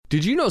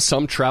Did you know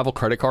some travel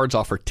credit cards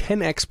offer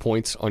 10x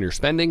points on your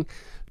spending?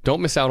 Don't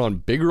miss out on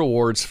big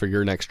rewards for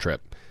your next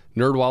trip.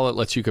 NerdWallet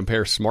lets you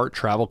compare smart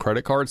travel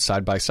credit cards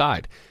side by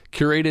side,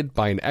 curated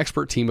by an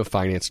expert team of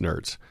finance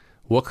nerds.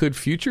 What could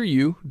future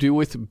you do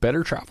with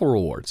better travel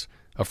rewards?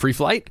 A free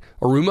flight?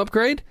 A room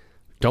upgrade?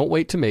 Don't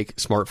wait to make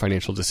smart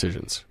financial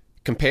decisions.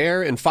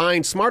 Compare and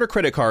find smarter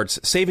credit cards,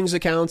 savings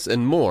accounts,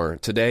 and more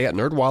today at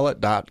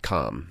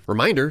nerdwallet.com.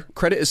 Reminder,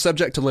 credit is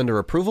subject to lender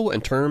approval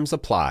and terms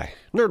apply.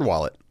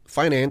 NerdWallet.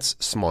 Finance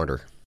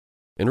smarter.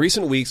 In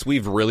recent weeks,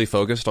 we've really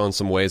focused on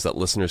some ways that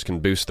listeners can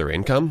boost their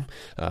income.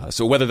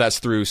 So whether that's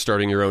through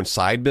starting your own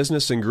side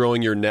business and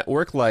growing your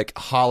network like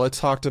Hala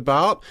talked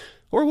about,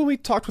 or when we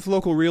talked with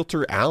local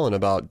realtor Alan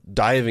about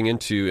diving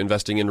into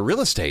investing in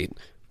real estate,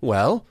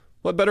 well,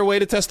 what better way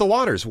to test the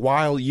waters?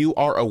 While you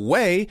are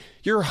away,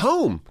 your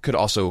home could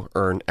also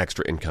earn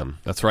extra income.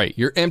 That's right.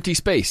 Your empty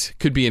space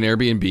could be an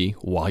Airbnb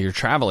while you're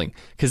traveling,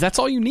 because that's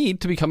all you need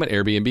to become an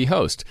Airbnb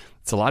host.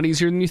 It's a lot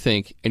easier than you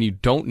think, and you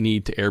don't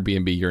need to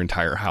Airbnb your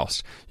entire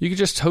house. You could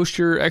just host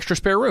your extra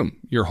spare room.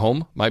 Your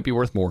home might be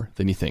worth more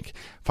than you think.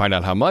 Find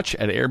out how much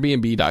at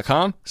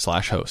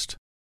airbnb.com/host.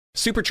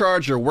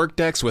 Supercharge your work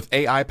decks with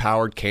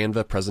AI-powered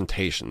Canva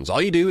presentations.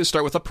 All you do is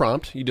start with a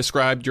prompt. You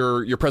describe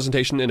your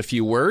presentation in a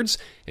few words,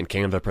 and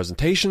Canva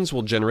presentations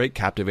will generate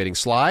captivating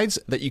slides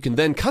that you can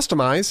then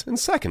customize in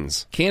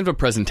seconds. Canva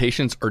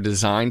presentations are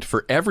designed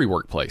for every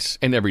workplace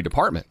and every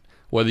department.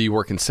 Whether you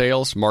work in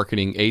sales,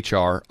 marketing,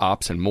 HR,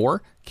 ops, and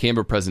more,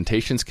 Canva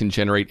presentations can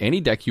generate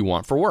any deck you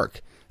want for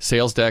work.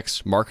 Sales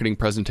decks, marketing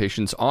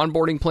presentations,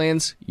 onboarding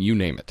plans, you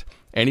name it.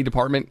 Any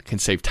department can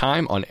save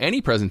time on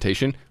any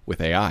presentation with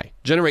AI.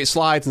 Generate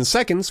slides in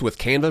seconds with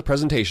Canva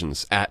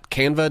presentations at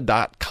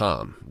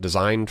canva.com.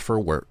 Designed for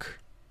work.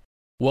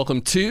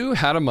 Welcome to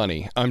How to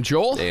Money. I'm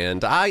Joel.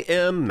 And I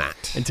am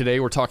Matt. And today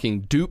we're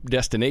talking dupe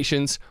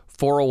destinations,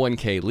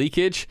 401k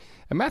leakage,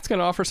 and Matt's going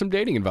to offer some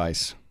dating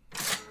advice.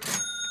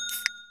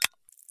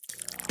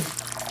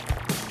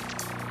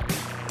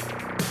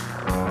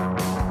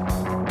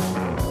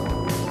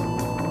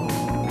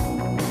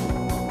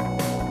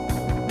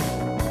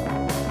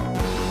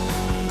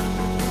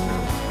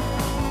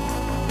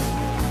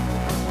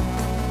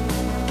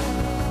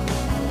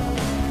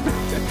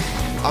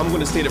 I'm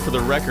going to state it for the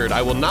record.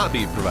 I will not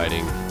be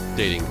providing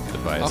dating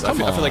advice. Oh, I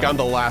feel like I'm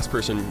the last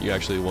person you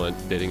actually want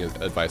dating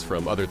advice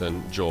from other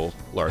than Joel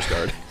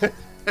Larsgaard.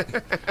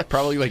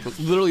 Probably like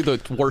literally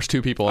the worst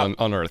two people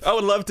on earth. I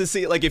would love to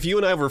see, like, if you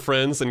and I were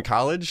friends in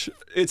college,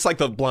 it's like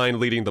the blind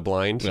leading the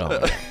blind.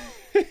 Oh,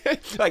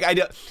 like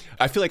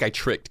I feel like I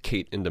tricked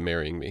Kate into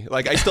marrying me.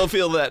 Like, I still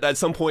feel that at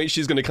some point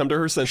she's going to come to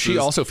her senses. She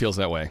also feels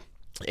that way.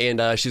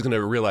 And she's going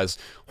to realize,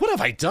 what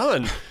have I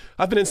done?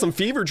 I've been in some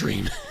fever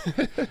dream.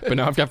 But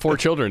now I've got 4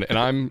 children, and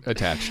I'm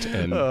attached,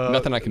 and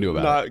nothing I can do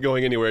about it. Not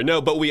going anywhere.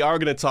 No, but we are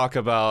going to talk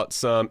about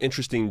some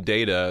interesting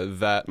data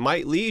that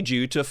might lead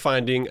you to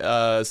finding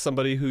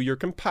somebody who you're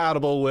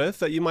compatible with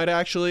that you might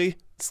actually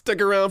stick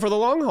around for the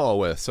long haul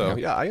with. So,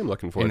 yeah I am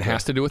looking forward to it. And it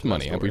has to do with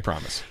money, we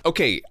promise.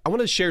 Okay, I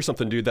want to share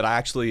something, dude, that I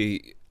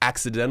actually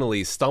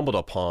accidentally stumbled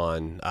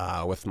upon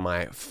with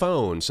my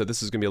phone. So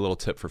this is going to be a little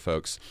tip for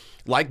folks.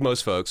 Like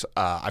most folks,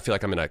 I feel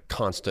like I'm in a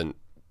constant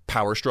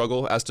power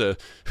struggle as to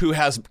who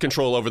has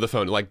control over the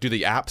phone. Like, do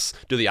the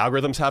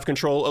algorithms have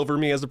control over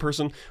me as a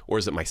person, or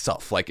is it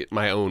myself, like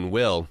my own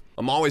will?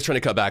 I'm always trying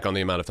to cut back on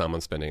the amount of time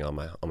I'm spending on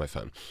my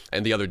phone.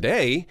 And the other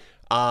day,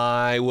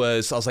 I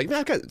was like, man,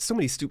 I've got so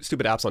many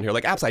stupid apps on here,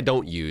 like apps I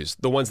don't use,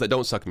 the ones that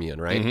don't suck me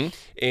in, right?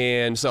 Mm-hmm.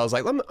 And so I was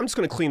like, I'm just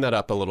going to clean that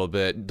up a little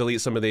bit,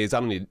 delete some of these.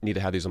 I don't need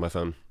to have these on my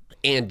phone.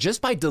 And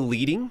just by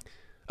deleting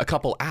a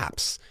couple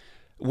apps,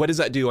 what does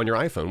that do on your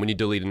iPhone when you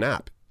delete an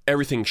app?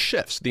 Everything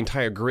shifts. The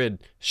entire grid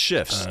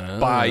shifts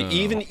by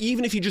even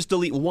if you just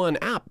delete one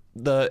app,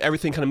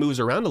 everything kind of moves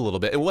around a little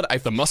bit. And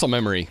the muscle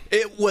memory,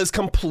 it was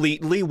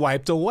completely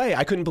wiped away.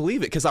 I couldn't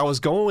believe it because I was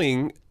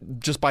going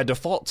just by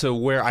default to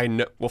where I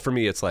know. Well, for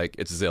me, it's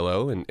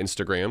Zillow and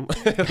Instagram.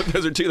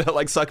 Those are two that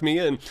like suck me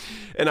in,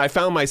 and I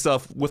found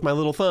myself with my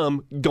little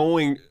thumb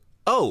going,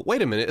 oh,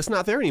 wait a minute, it's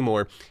not there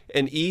anymore.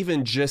 And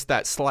even just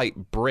that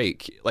slight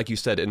break, like you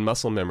said, in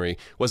muscle memory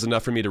was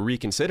enough for me to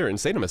reconsider and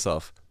say to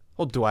myself,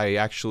 well, do I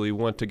actually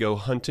want to go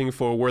hunting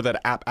for where that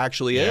app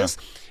actually is?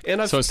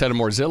 And so instead of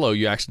more Zillow,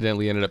 you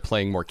accidentally ended up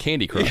playing more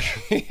Candy Crush.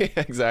 Yeah,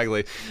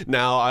 exactly.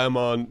 Now I'm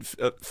on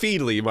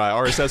Feedly, my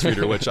RSS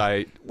reader,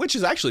 which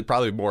is actually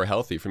probably more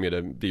healthy for me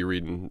to be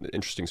reading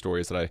interesting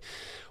stories that I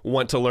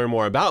want to learn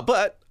more about.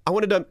 But I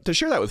wanted to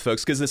share that with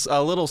folks because it's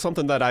a little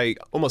something that I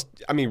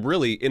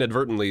really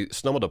inadvertently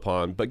stumbled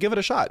upon. But give it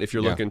a shot if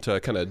you're looking to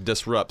kind of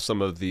disrupt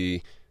some of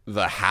the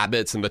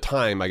habits and the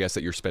time, I guess,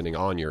 that you're spending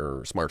on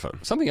your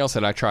smartphone. Something else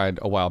that I tried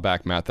a while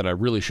back, Matt, that I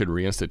really should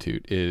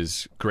reinstitute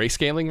is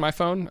grayscaling my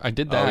phone. I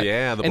did that. Oh,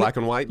 yeah, the black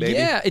and white, baby.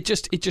 Yeah, it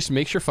just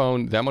makes your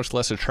phone that much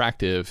less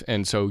attractive,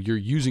 and so you're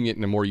using it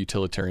in a more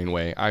utilitarian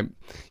way.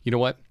 You know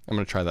what? I'm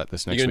going to try that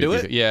this next week. You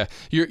gonna do it? Yeah,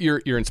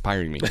 you're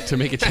inspiring me to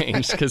make a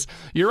change because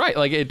you're right.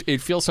 Like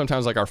it feels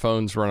sometimes like our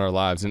phones run our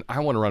lives, and I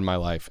want to run my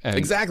life. And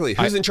exactly.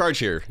 Who's in charge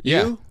here?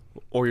 Yeah. You?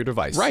 or your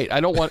device. Right. I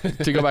don't want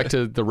to go back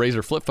to the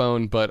Razr flip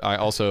phone, but I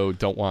also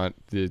don't want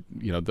the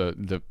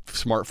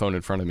smartphone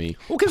in front of me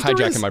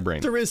hijacking my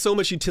brain. There is so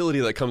much utility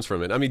that comes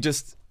from it. I mean,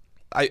 just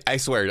I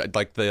swear,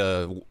 like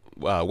the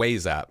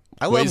Waze app.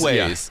 I love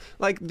Waze. Yeah.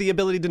 Like the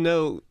ability to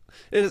know.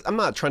 I'm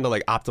not trying to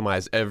like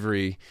optimize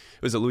every.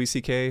 Was it Louis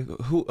C.K.?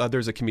 Who?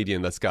 There's a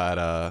comedian that's got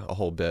a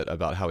whole bit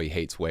about how he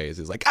hates Waze.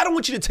 He's like, I don't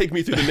want you to take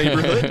me through the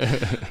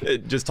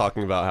neighborhood. Just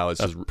talking about how it's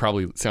just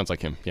probably sounds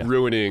like him. Yeah.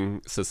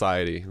 Ruining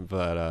society.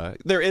 But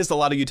there is a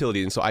lot of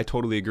utility, and so I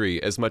totally agree.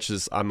 As much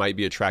as I might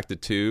be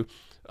attracted to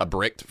a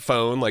bricked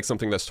phone, like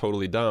something that's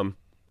totally dumb.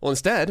 Well,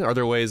 instead, are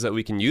there ways that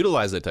we can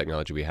utilize the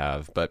technology we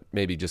have, but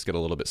maybe just get a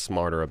little bit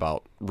smarter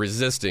about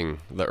resisting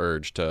the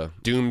urge to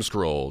doom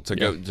scroll, to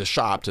go to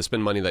shop, to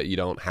spend money that you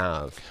don't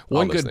have?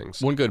 One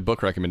good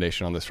book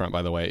recommendation on this front,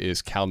 by the way,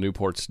 is Cal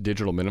Newport's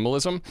Digital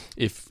Minimalism.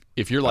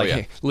 If you're like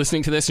hey,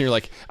 listening to this and you're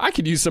like, I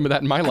could use some of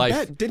that in my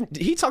life.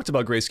 He talked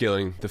about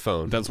grayscaling the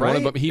phone. That's right? one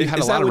of them. He had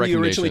a lot of recommendations. You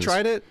originally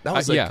tried it? That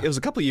was it was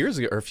a couple of years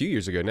ago, or a few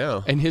years ago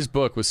now. And his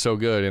book was so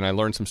good, and I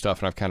learned some stuff,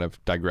 and I've kind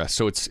of digressed.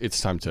 So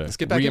it's time to let's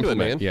get back into it,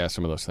 man. Yeah,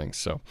 some of those things.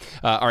 So,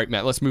 all right,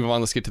 Matt, let's move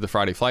on. Let's get to the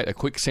Friday Flight. A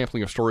quick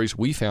sampling of stories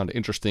we found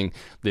interesting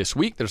this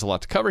week. There's a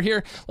lot to cover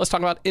here. Let's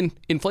talk about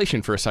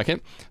inflation for a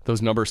second.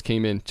 Those numbers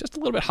came in just a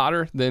little bit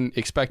hotter than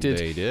expected.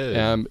 They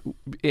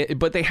did.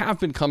 But they have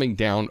been coming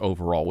down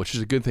overall, which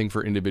is a good thing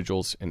for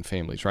individuals and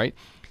families, right?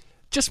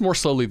 Just more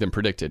slowly than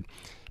predicted.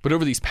 But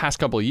over these past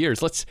couple of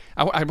years,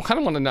 I kind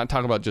of want to not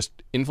talk about just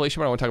inflation,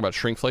 but I want to talk about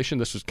shrinkflation.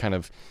 This was kind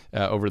of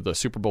over the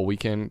Super Bowl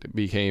weekend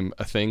became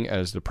a thing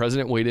as the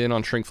president weighed in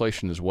on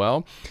shrinkflation as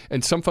well.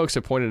 And some folks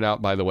have pointed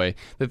out, by the way,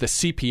 that the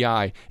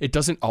CPI, it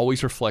doesn't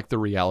always reflect the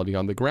reality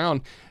on the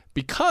ground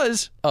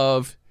because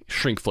of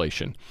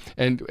shrinkflation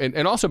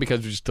and also because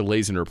of just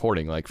delays in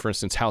reporting. Like, for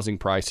instance, housing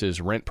prices,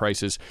 rent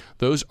prices,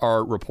 those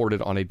are reported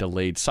on a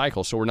delayed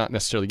cycle. So we're not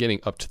necessarily getting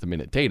up to the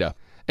minute data.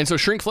 And so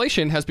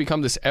shrinkflation has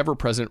become this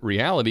ever-present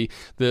reality.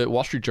 The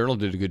Wall Street Journal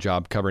did a good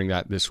job covering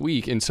that this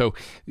week. And so,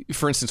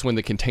 for instance, when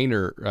the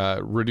container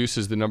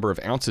reduces the number of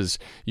ounces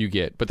you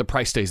get, but the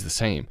price stays the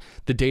same,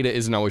 the data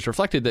isn't always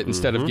reflected that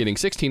instead of getting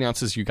 16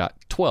 ounces, you got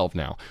 12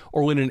 now.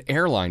 Or when an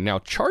airline now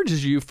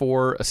charges you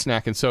for a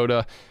snack and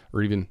soda,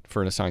 or even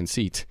for an assigned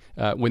seat,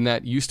 when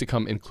that used to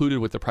come included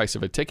with the price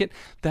of a ticket,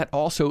 that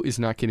also is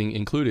not getting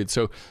included.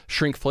 So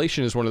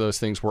shrinkflation is one of those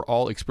things we're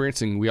all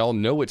experiencing. We all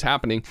know what's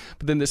happening,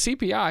 but then the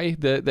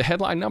CPI, the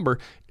headline number,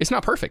 it's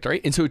not perfect,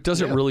 right? And so it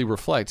doesn't really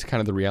reflect kind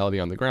of the reality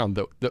on the ground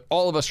that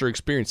all of us are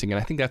experiencing. And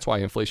I think that's why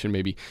inflation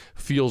maybe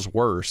feels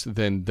worse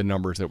than the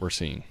numbers that we're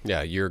seeing.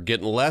 Yeah, you're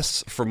getting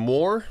less for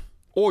more,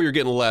 or you're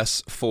getting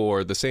less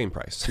for the same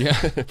price.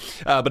 Yeah.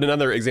 But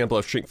another example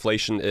of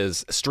shrinkflation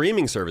is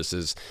streaming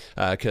services,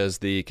 because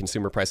the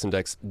Consumer Price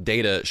Index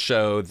data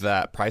show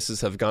that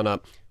prices have gone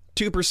up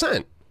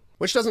 2%,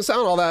 which doesn't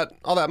sound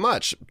all that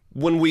much.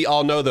 When we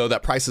all know, though,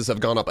 that prices have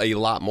gone up a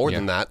lot more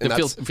than that. And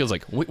it feels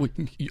like,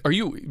 are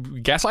you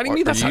gaslighting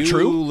me? That's not true.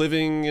 Are you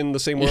living in the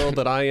same world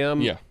that I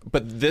am? Yeah.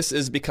 But this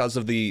is because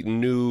of the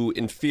new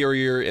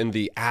inferior and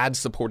the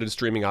ad-supported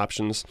streaming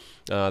options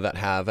that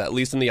have, at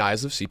least in the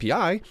eyes of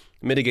CPI,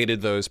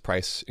 mitigated those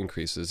price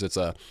increases. It's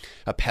a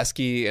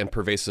pesky and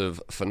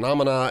pervasive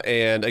phenomena.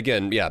 And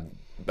again,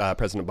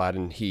 President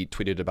Biden, he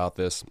tweeted about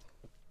this.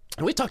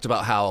 And we talked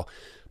about how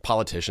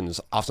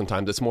politicians,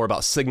 oftentimes it's more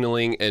about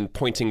signaling and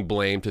pointing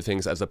blame to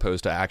things as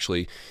opposed to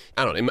actually,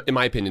 I don't know, in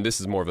my opinion, this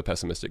is more of a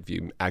pessimistic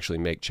view, actually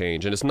make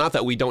change. And it's not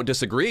that we don't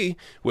disagree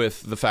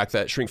with the fact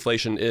that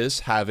shrinkflation is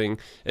having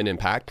an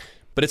impact,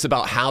 but it's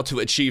about how to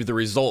achieve the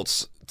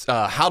results.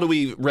 How do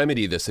we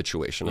remedy this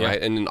situation,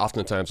 right? And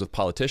oftentimes with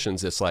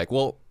politicians, it's like,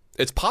 well,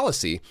 it's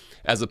policy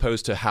as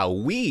opposed to how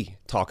we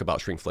talk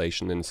about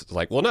shrinkflation. And it's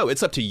like, well, no,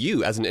 it's up to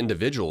you as an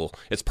individual.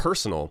 It's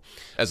personal,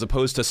 as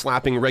opposed to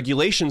slapping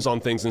regulations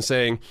on things and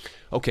saying,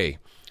 okay,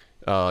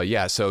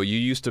 so you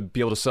used to be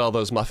able to sell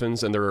those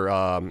muffins and they're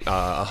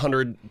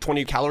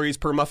 120 calories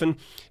per muffin.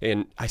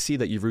 And I see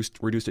that you've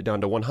reduced it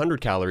down to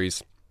 100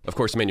 calories. Of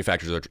course, the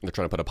manufacturers they're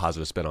trying to put a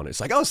positive spin on it. It's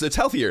like, oh, so it's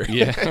healthier.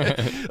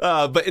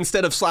 Yeah. But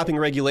instead of slapping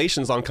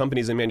regulations on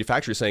companies and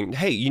manufacturers saying,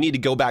 hey, you need to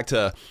go back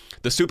to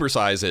the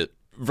supersize it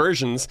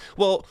versions,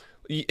 well,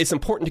 it's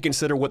important to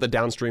consider what the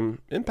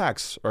downstream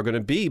impacts are going to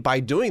be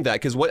by doing that.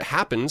 Because what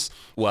happens,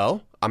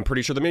 well, I'm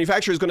pretty sure the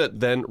manufacturer is going to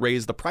then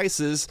raise the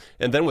prices.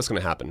 And then what's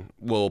going to happen?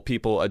 Will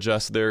people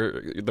adjust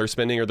their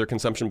spending or their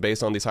consumption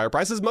based on these higher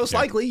prices? Most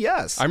likely,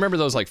 yes. I remember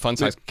those like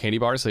fun-sized candy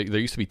bars. There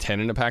used to be 10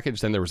 in a package.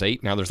 Then there was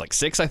 8. Now there's like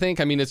 6, I think.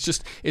 I mean,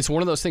 it's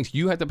one of those things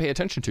you have to pay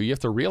attention to. You have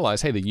to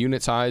realize, hey, the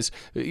unit size,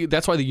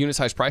 that's why the unit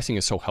size pricing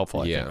is so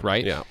helpful, I think,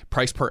 right? Yeah.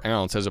 Price per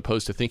ounce as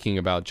opposed to thinking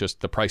about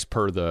just the price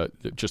per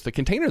just the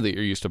container that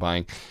you're used to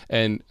buying.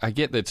 And I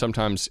get that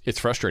sometimes it's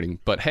frustrating,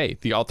 but hey,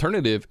 the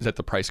alternative is that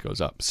the price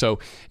goes up. So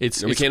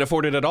we can't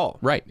afford it at all.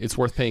 Right. It's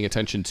worth paying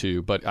attention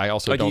to, but I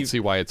also don't see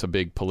why it's a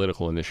big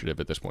political initiative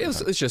at this point.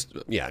 It's just,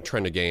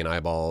 trying to gain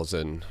eyeballs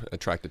and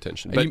attract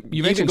attention. And but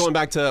you mentioned going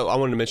back to, I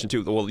wanted to mention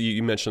too, well,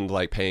 you mentioned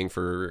like paying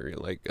for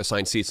like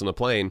assigned seats on the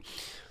plane.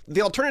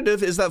 The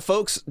alternative is that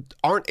folks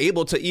aren't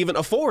able to even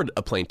afford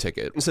a plane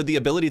ticket. And so the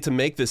ability to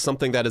make this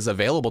something that is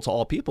available to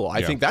all people,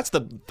 I think that's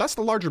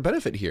the larger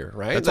benefit here,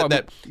 right? That's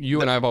why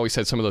you and I have always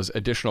said some of those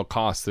additional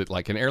costs that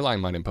like an airline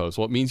might impose.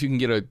 Well, it means you can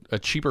get a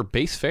cheaper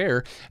base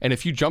fare, and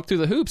if you jump through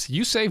the hoops,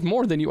 you save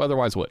more than you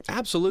otherwise would.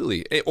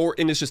 Absolutely.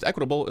 And it's just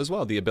equitable as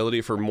well. The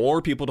ability for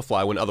more people to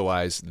fly when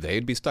otherwise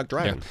they'd be stuck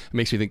driving. Yeah. It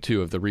makes me think,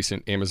 too, of the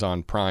recent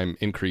Amazon Prime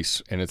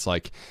increase, and it's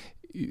like,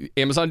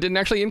 Amazon didn't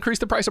actually increase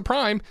the price of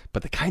Prime,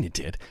 but they kind of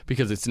did,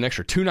 because it's an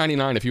extra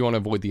 $2.99 if you want to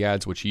avoid the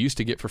ads, which you used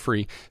to get for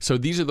free. So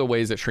these are the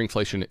ways that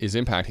shrinkflation is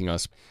impacting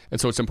us. And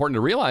so it's important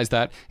to realize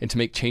that and to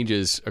make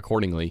changes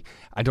accordingly.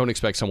 I don't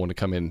expect someone to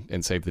come in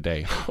and save the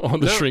day on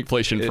the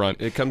shrinkflation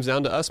front. It comes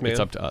down to us, man. It's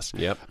up to us.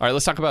 Yep. All right,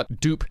 let's talk about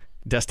Dupe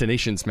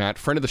destinations, Matt.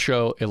 Friend of the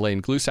show,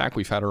 Elaine Glusak.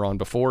 We've had her on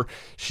before.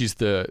 She's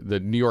the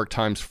New York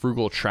Times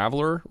Frugal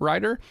Traveler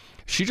writer.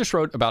 She just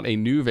wrote about a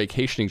new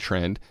vacationing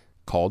trend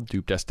called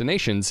dupe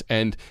destinations.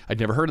 And I'd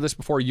never heard of this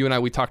before. You and I,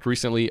 we talked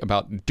recently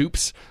about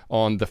dupes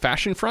on the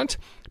fashion front.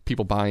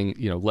 People buying,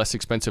 less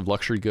expensive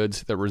luxury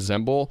goods that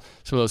resemble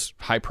some of those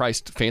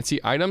high-priced fancy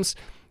items.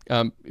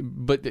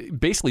 But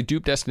basically,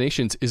 dupe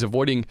destinations is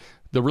avoiding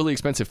the really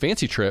expensive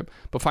fancy trip,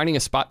 but finding a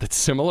spot that's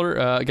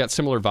similar, got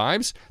similar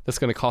vibes, that's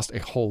going to cost a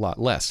whole lot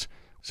less.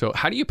 So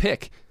how do you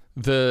pick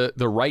the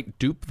right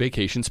dupe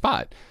vacation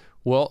spot?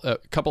 Well, a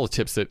couple of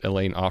tips that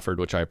Elaine offered,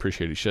 which I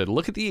appreciated. She said,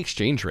 look at the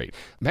exchange rate.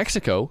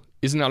 Mexico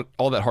is not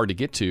all that hard to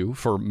get to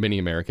for many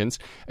Americans,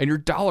 and your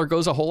dollar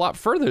goes a whole lot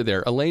further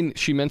there. Elaine,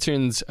 she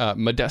mentions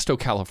Modesto,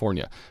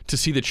 California, to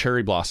see the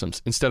cherry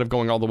blossoms instead of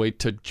going all the way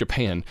to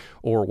Japan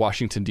or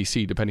Washington,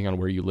 D.C., depending on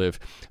where you live.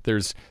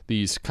 There's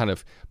these kind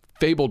of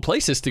fabled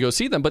places to go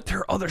see them, but there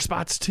are other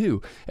spots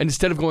too. And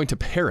instead of going to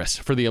Paris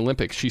for the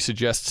Olympics, she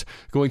suggests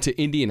going to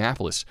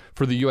Indianapolis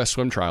for the U.S.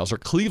 swim trials or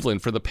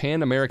Cleveland for the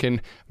Pan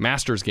American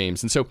Masters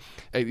games. And so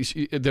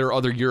there are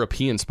other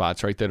European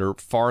spots, right, that are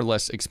far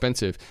less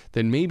expensive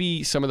than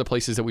maybe some of the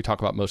places that we talk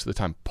about most of the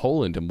time.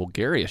 Poland and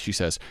Bulgaria, she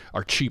says,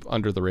 are cheap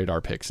under the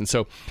radar picks. And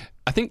so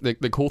I think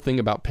the cool thing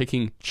about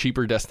picking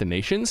cheaper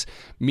destinations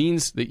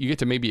means that you get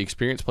to maybe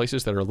experience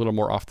places that are a little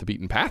more off the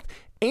beaten path,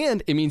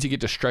 and it means you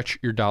get to stretch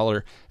your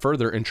dollar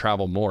further and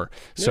travel more.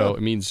 So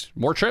it means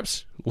more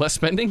trips, less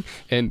spending,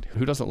 and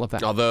who doesn't love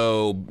that?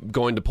 Although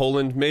going to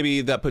Poland,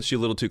 maybe that puts you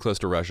a little too close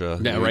to Russia.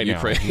 Yeah, right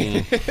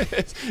Ukraine. now.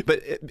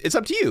 But it's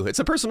up to you. It's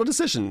a personal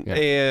decision. Yeah.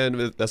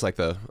 And that's like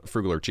the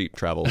frugal or cheap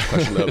travel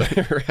question, though,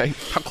 right?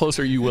 How close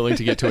are you willing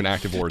to get to an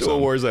active war zone? To a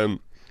war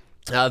zone.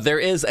 There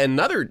is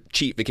another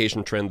cheap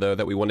vacation trend, though,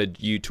 that we wanted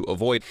you to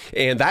avoid,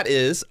 and that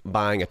is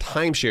buying a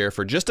timeshare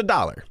for just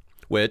 $1,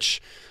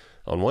 which,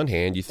 on one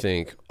hand, you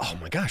think, oh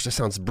my gosh, that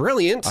sounds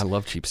brilliant. I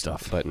love cheap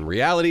stuff. But in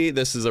reality,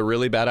 this is a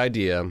really bad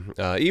idea,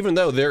 even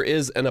though there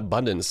is an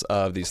abundance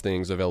of these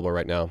things available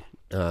right now.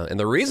 And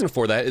the reason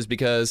for that is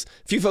because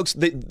few folks,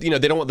 they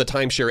don't want the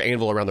timeshare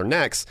anvil around their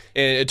necks,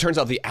 and it turns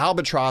out the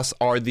albatross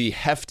are the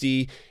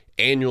hefty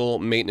annual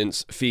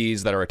maintenance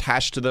fees that are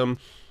attached to them.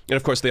 And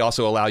of course, they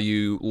also allow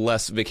you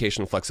less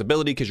vacation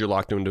flexibility because you're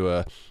locked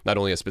into not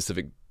only a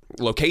specific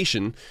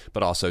location,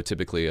 but also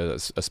typically a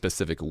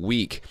specific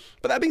week.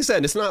 But that being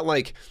said, it's not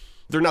like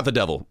they're not the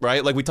devil,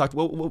 right? Like we talked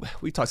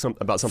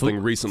about something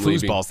recently.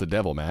 Foosball's the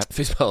devil, Matt.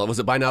 Foosball, was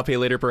it buy now, pay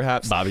later,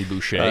 perhaps? Bobby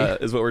Boucher.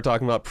 Is what we're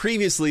talking about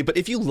previously. But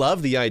if you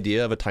love the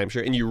idea of a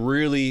timeshare and you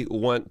really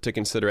want to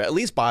consider at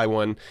least buy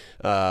one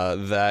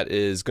that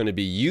is going to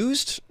be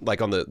used,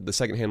 like on the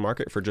secondhand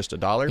market for just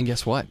 $1. And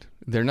guess what?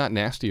 They're not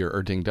nasty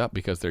or dinged up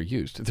because they're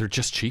used. They're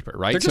just cheaper,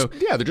 right?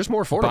 They're just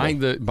more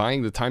affordable.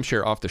 Buying the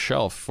timeshare off the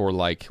shelf for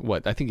like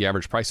what? I think the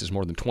average price is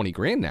more than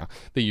 $20,000 now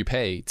that you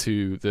pay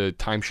to the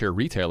timeshare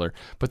retailer.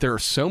 But there are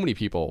so many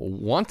people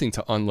wanting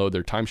to unload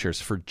their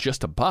timeshares for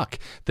just $1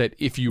 that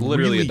if you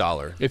literally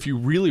 $1, if you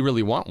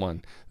really want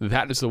one,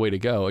 that is the way to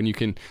go.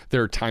 And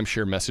there are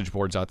timeshare message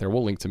boards out there.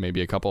 We'll link to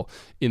maybe a couple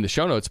in the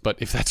show notes.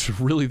 But if that's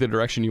really the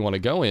direction you want to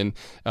go in,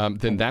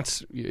 then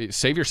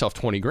save yourself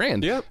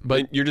 $20,000. Yeah,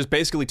 but you're just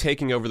basically taking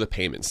over the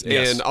payments.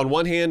 Yes. And on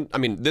one hand, I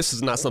mean, this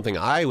is not something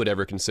I would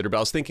ever consider, but I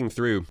was thinking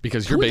through.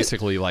 Because you're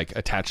basically like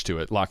attached to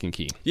it, lock and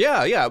key.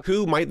 Yeah.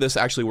 Who might this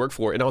actually work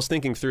for? And I was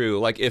thinking through,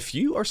 like, if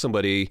you are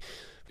somebody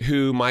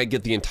who might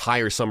get the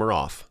entire summer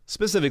off.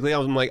 Specifically, I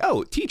was like,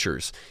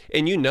 teachers.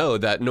 And you know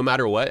that no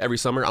matter what, every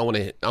summer I want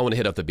to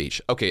hit up the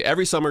beach. Okay,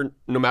 every summer,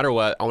 no matter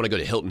what, I want to go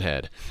to Hilton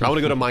Head. I want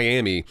to go to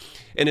Miami.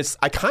 And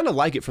I kind of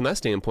like it from that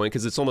standpoint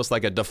because it's almost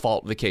like a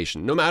default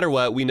vacation. No matter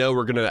what, we know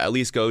we're going to at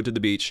least go to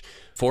the beach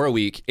for a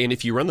week. And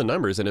if you run the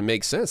numbers and it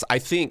makes sense, I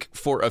think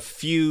for a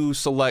few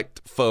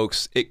select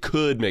folks, it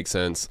could make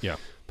sense. Yeah.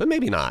 But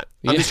maybe not.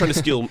 I'm just trying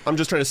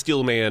to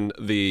steel man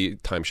the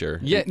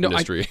timeshare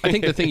industry. I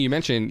think the thing you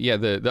mentioned,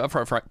 the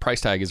upfront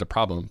price tag is a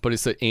problem, but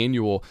it's the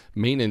annual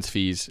maintenance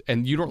fees,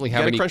 and you don't really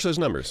have any crunch those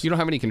numbers. You don't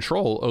have any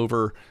control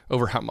over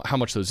how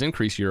much those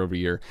increase year over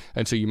year,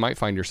 and so you might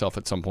find yourself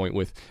at some point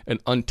with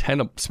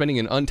spending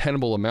an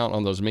untenable amount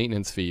on those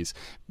maintenance fees,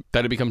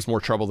 that it becomes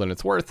more trouble than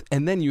it's worth,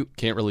 and then you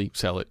can't really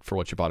sell it for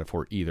what you bought it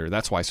for either.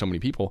 That's why so many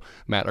people,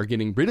 Matt, are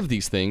getting rid of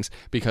these things,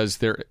 because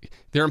they're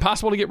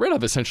impossible to get rid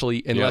of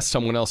essentially unless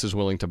someone else is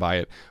willing to buy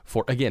it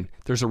for. Again,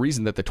 there's a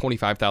reason that the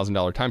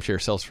 $25,000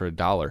 timeshare sells for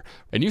 $1,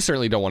 and you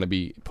certainly don't want to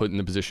be put in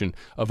the position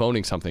of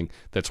owning something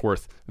that's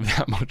worth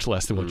that much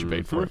less than what you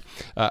paid for it.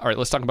 All right,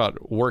 let's talk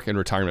about work and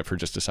retirement for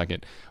just a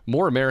second.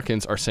 More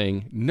Americans are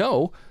saying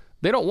no,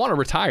 they don't want to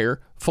retire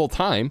full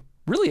time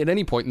really at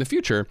any point in the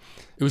future.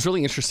 It was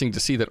really interesting to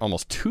see that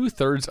almost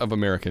 2/3 of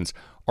Americans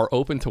are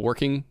open to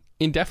working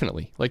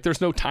indefinitely. Like, there's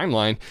no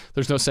timeline.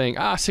 There's no saying,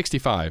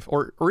 65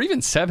 or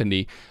even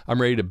 70, I'm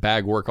ready to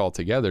bag work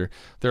altogether.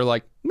 They're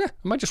like, I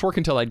might just work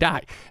until I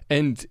die.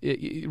 And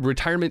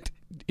retirement,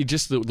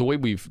 just the way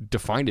we've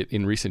defined it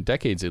in recent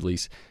decades, at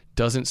least,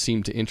 doesn't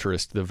seem to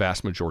interest the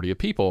vast majority of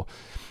people.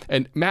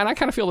 And Matt, I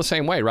kind of feel the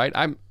same way, right?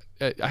 I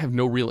have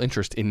no real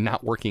interest in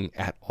not working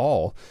at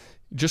all.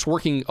 Just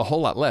working a whole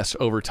lot less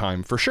over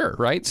time for sure,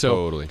 right? So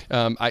totally.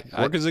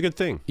 Work is a good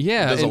thing.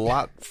 Yeah. It does a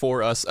lot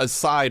for us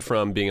aside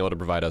from being able to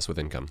provide us with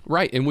income.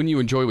 Right. And when you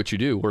enjoy what you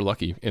do, we're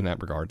lucky in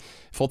that regard.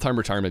 Full-time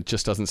retirement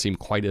just doesn't seem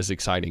quite as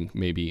exciting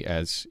maybe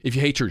as if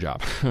you hate your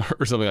job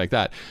or something like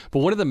that. But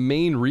one of the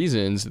main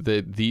reasons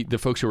that the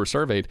folks who were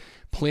surveyed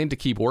plan to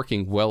keep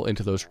working well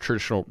into those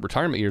traditional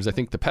retirement years, I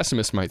think the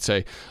pessimists might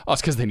say,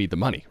 it's because they need the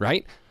money,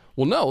 right?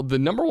 Well, no, the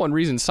number one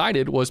reason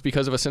cited was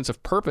because of a sense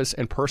of purpose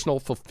and personal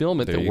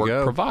fulfillment that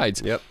work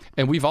provides. Yep.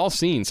 And we've all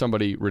seen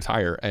somebody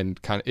retire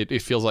and kind of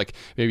it feels like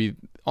maybe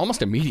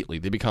almost immediately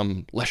they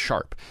become less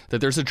sharp, that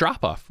there's a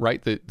drop-off,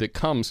 right, that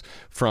comes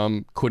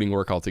from quitting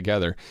work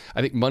altogether.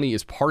 I think money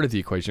is part of the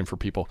equation for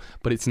people,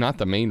 but it's not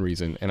the main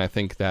reason. And I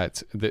think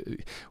that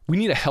we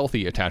need a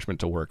healthy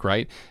attachment to work,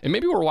 right? And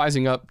maybe we're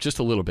wising up just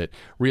a little bit,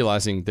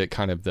 realizing that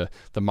kind of the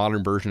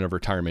modern version of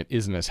retirement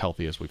isn't as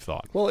healthy as we've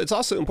thought. Well, it's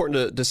also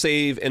important to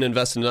save and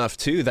invest enough,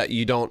 too, that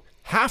you don't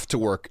have to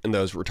work in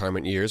those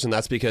retirement years. And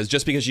that's because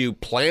just because you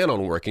plan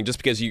on working, just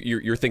because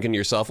you're thinking to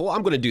yourself, well,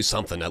 I'm going to do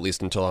something at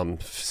least until I'm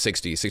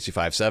 60,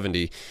 65,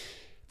 70,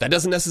 that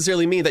doesn't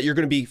necessarily mean that you're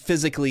going to be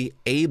physically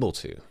able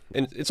to.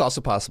 And it's also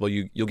possible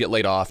you'll get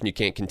laid off and you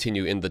can't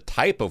continue in the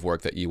type of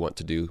work that you want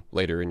to do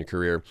later in your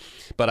career.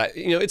 But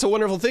it's a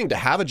wonderful thing to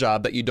have a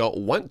job that you don't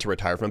want to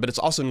retire from. But it's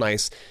also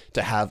nice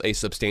to have a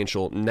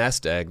substantial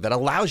nest egg that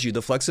allows you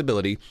the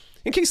flexibility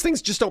in case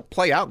things just don't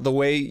play out the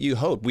way you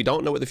hope. We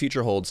don't know what the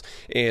future holds.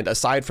 And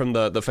aside from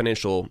the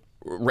financial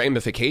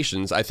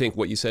ramifications, I think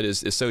what you said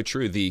is so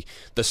true. The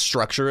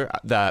structure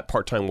that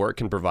part-time work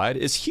can provide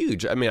is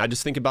huge. I mean, I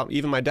just think about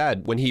even my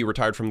dad, when he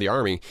retired from the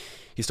Army,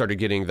 he started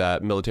getting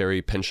that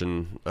military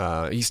pension.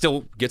 He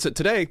still gets it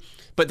today,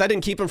 but that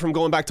didn't keep him from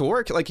going back to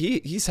work. Like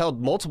he's held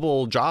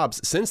multiple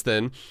jobs since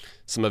then.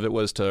 Some of it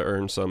was to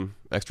earn some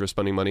extra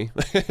spending money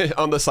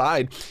on the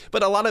side.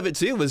 But a lot of it,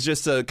 too, was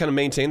just to kind of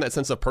maintain that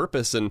sense of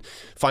purpose, and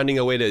finding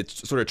a way to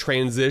sort of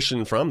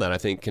transition from that, I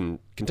think, can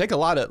take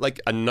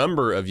a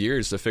number of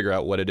years to figure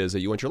out what it is that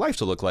you want your life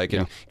to look like.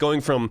 And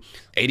going from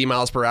 80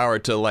 miles per hour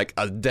to like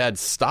a dead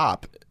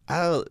stop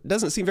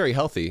doesn't seem very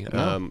healthy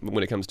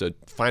when it comes to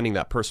finding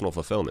that personal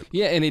fulfillment.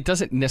 Yeah, and it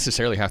doesn't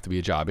necessarily have to be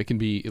a job. It can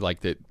be like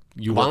that.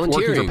 You working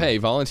for pay,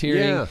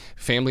 volunteering,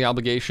 family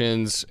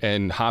obligations,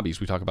 and hobbies.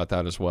 We talk about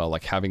that as well,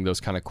 like having those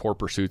kind of core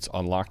pursuits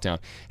on lockdown,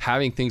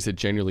 having things that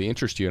genuinely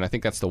interest you. And I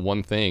think that's the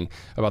one thing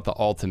about the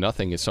all to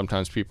nothing is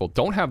sometimes people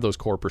don't have those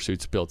core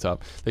pursuits built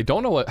up. They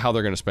don't know how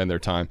they're going to spend their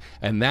time.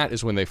 And that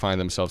is when they find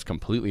themselves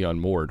completely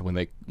unmoored. When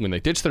they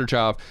ditch their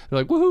job, they're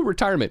like, woohoo,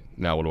 retirement.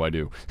 Now what do I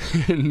do?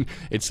 And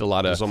it's a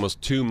lot of... There's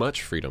almost too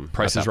much freedom.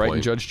 Price is Right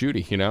and Judge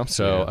Judy,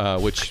 So,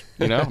 which,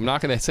 I'm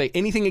not going to say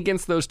anything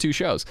against those two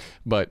shows.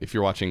 But if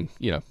you're watching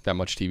that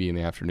much TV in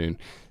the afternoon,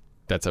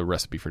 that's a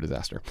recipe for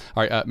disaster.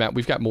 All right, Matt,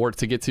 we've got more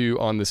to get to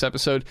on this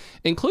episode,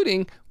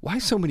 including why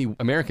so many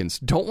Americans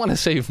don't want to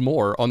save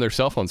more on their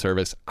cell phone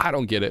service. I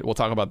don't get it. We'll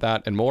talk about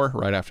that and more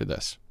right after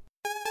this.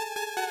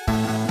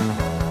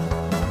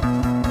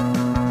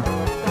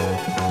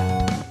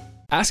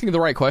 Asking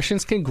the right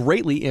questions can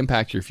greatly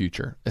impact your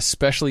future,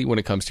 especially when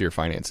it comes to your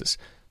finances.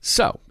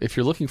 So, if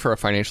you're looking for a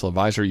financial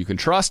advisor you can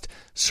trust,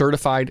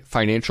 certified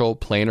financial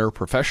planner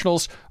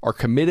professionals are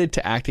committed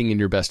to acting in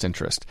your best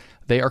interest.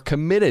 They are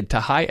committed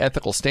to high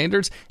ethical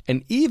standards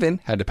and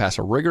even had to pass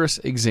a rigorous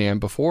exam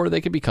before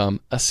they could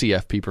become a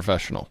CFP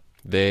professional.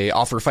 They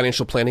offer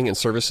financial planning and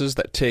services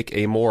that take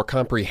a more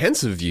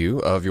comprehensive view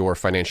of your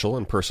financial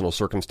and personal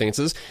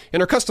circumstances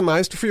and are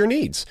customized for your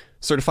needs.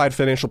 Certified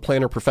financial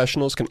planner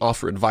professionals can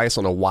offer advice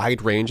on a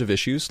wide range of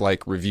issues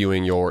like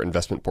reviewing your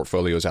investment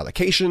portfolio's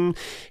allocation,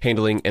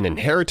 handling an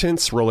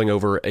inheritance, rolling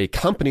over a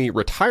company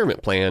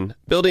retirement plan,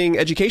 building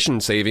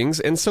education savings,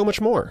 and so much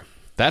more.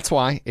 That's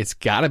why it's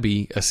got to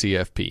be a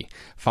CFP.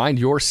 Find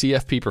your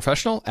CFP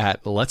professional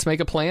at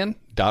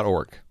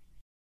letsmakeaplan.org.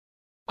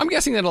 I'm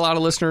guessing that a lot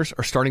of listeners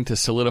are starting to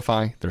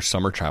solidify their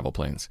summer travel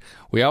plans.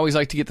 We always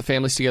like to get the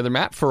families together,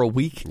 Matt, for a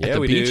week at the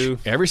beach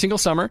every single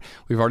summer.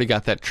 We've already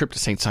got that trip to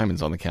St.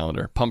 Simon's on the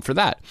calendar. Pumped for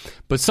that.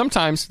 But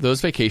sometimes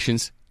those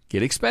vacations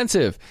get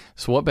expensive.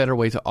 So what better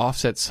way to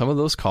offset some of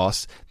those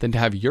costs than to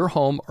have your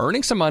home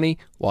earning some money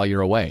while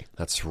you're away?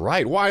 That's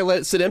right. Why let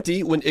it sit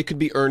empty when it could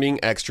be earning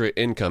extra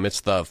income?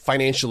 It's the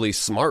financially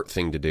smart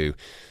thing to do.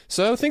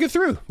 So think it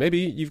through. Maybe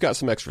you've got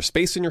some extra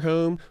space in your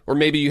home, or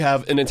maybe you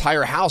have an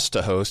entire house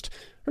to host,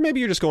 or maybe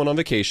you're just going on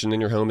vacation and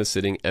your home is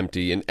sitting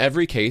empty. In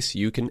every case,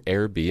 you can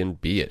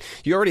Airbnb it.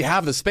 You already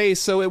have the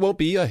space, so it won't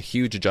be a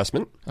huge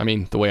adjustment. I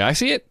mean, the way I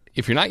see it,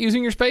 if you're not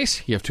using your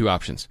space, you have two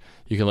options.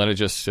 You can let it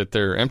just sit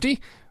there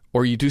empty,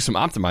 or you do some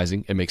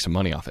optimizing and make some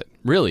money off it.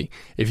 Really,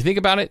 if you think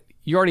about it,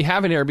 you already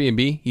have an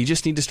Airbnb. You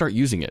just need to start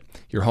using it.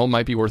 Your home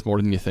might be worth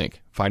more than you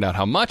think. Find out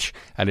how much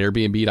at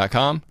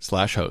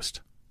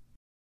airbnb.com/host.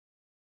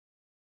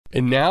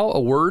 And now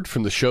a word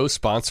from the show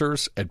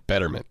sponsors at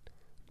Betterment.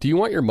 Do you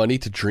want your money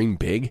to dream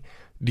big?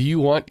 Do you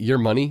want your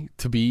money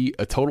to be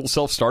a total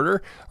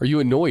self-starter? Are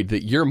you annoyed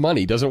that your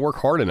money doesn't work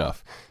hard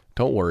enough?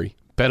 Don't worry,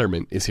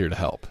 Betterment is here to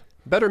help.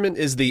 Betterment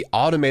is the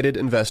automated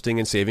investing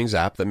and savings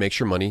app that makes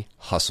your money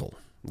hustle.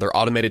 Their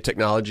automated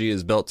technology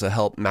is built to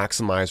help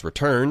maximize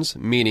returns,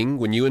 meaning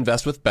when you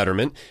invest with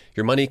Betterment,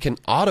 your money can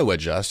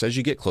auto-adjust as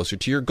you get closer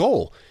to your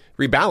goal.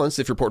 Rebalance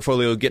if your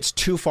portfolio gets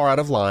too far out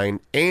of line,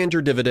 and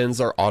your dividends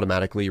are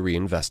automatically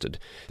reinvested.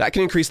 That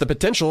can increase the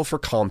potential for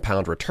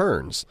compound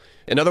returns.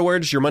 In other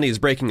words, your money is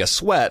breaking a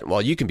sweat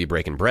while you can be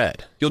breaking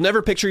bread. You'll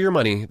never picture your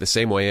money the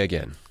same way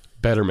again.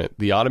 Betterment,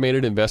 the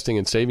automated investing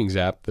and savings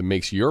app that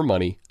makes your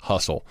money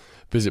hustle.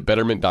 Visit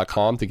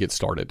Betterment.com to get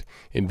started.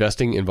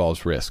 Investing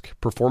involves risk.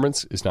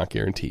 Performance is not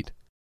guaranteed.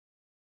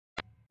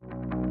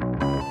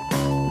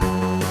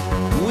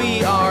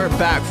 We are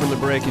back from the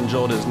break, and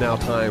Joel, it is now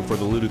time for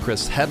the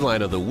ludicrous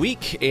headline of the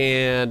week.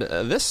 And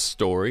this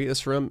story is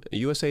from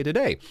USA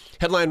Today.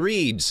 Headline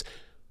reads,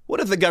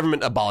 "What if the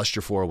government abolished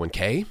your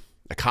 401k?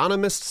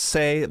 Economists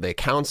say the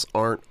accounts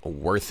aren't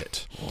worth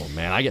it." Oh,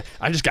 man,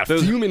 I just got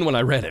fuming when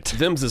I read it.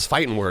 Them's his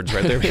fighting words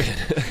right there.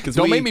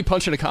 Don't make me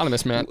punch an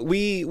economist, man.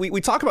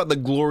 We talk about the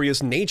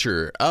glorious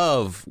nature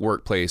of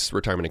workplace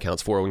retirement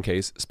accounts,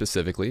 401ks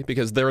specifically,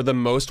 because they're the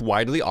most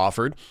widely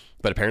offered.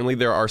 But apparently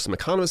there are some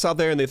economists out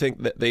there and they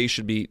think that they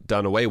should be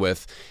done away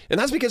with. And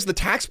that's because the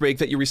tax break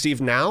that you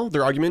receive now,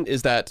 their argument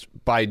is that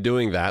by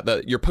doing that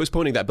you're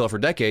postponing that bill for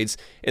decades,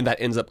 and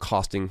that ends up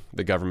costing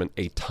the government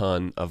a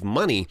ton of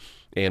money.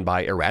 And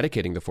by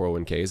eradicating the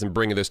 401ks and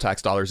bringing those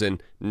tax dollars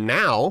in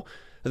now,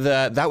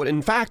 that would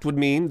in fact would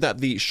mean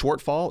that the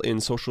shortfall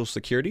in Social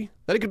Security,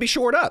 that it could be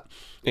shored up.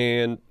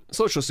 And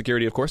Social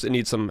Security, of course, it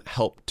needs some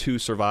help to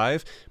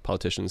survive.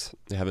 Politicians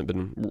haven't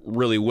been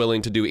really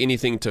willing to do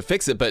anything to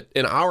fix it. But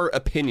in our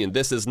opinion,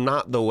 this is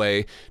not the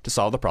way to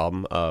solve the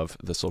problem of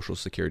the Social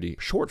Security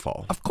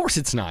shortfall. Of course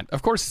it's not.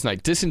 Of course it's not.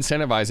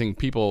 Disincentivizing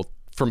people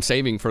from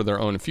saving for their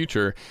own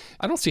future,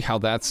 I don't see how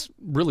that's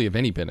really of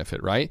any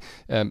benefit, right?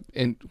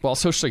 And while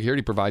Social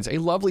Security provides a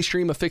lovely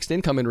stream of fixed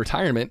income in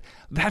retirement,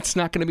 that's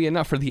not going to be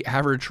enough for the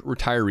average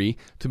retiree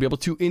to be able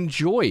to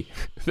enjoy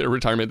their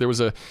retirement. There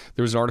was an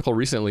article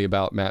recently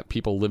about, Matt,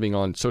 people living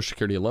on Social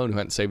Security alone who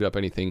hadn't saved up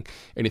anything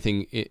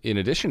in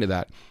addition to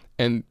that.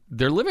 And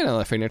they're living on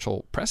a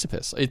financial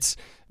precipice.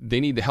 They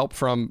need help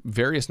from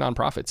various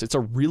nonprofits. It's a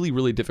really,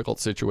 really difficult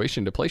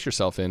situation to place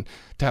yourself in,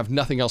 to have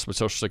nothing else but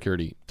Social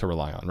Security to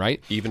rely on,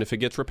 right? Even if it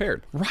gets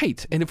repaired.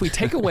 Right. And if we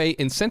take away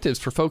incentives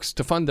for folks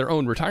to fund their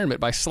own retirement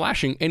by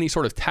slashing any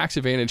sort of tax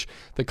advantage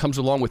that comes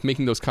along with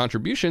making those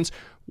contributions,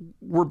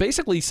 we're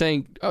basically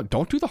saying, oh,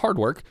 don't do the hard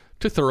work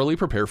to thoroughly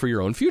prepare for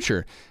your own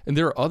future. And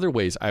there are other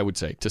ways, I would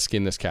say, to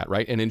skin this cat,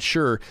 right? And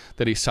ensure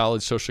that a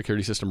solid Social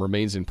Security system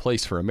remains in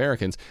place for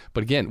Americans.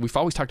 But again, we've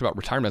always talked about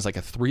retirement as like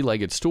a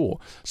three-legged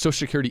stool. Social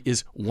Security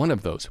is one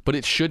of those, but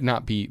it should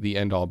not be the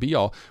end-all,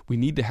 be-all. We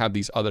need to have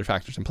these other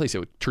factors in place.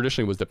 It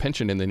traditionally was the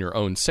pension and then your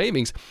own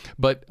savings,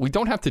 but we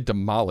don't have to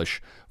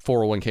demolish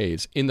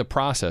 401ks in the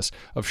process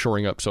of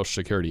shoring up Social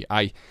Security.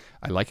 I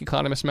like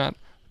economists, Matt.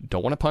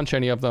 Don't want to punch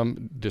any of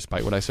them,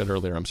 despite what I said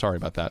earlier. I'm sorry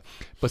about that.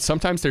 But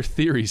sometimes their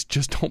theories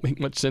just don't make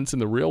much sense in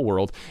the real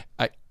world.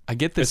 I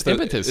get this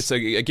impetus.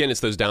 It's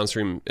those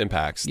downstream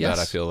impacts that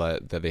I feel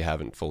that they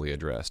haven't fully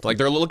addressed. Like,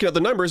 they're looking at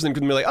the numbers and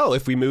can be like, oh,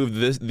 if we move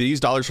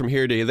these dollars from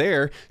here to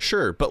there,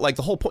 sure. But like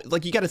the whole point,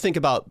 like, you got to think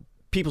about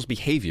people's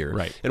behavior,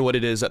 right, and what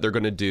it is that they're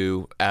going to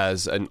do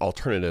as an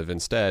alternative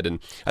instead. And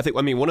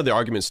one of the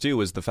arguments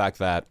too is the fact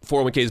that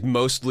 401ks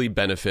mostly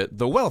benefit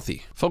the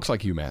wealthy. Folks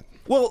like you, Matt.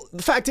 Well,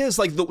 the fact is,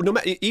 like,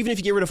 even if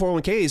you get rid of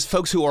 401ks,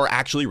 folks who are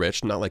actually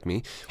rich, not like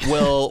me,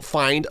 will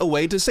find a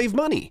way to save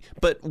money.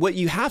 But what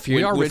you have here...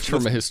 We are rich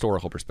from a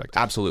historical perspective.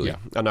 Absolutely. Yeah.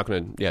 I'm not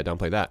going to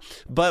downplay that.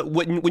 But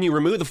when you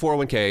remove the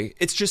 401k,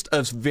 it's just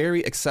a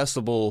very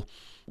accessible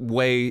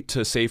way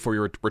to save for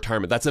your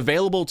retirement that's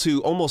available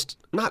to almost,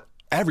 not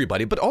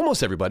everybody, but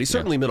almost everybody,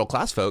 certainly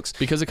middle-class folks.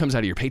 Because it comes out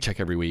of your paycheck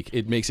every week,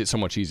 it makes it so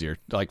much easier,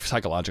 like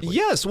psychologically.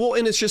 Yes, well,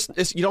 and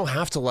you don't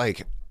have to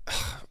like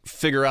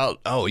figure out,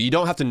 you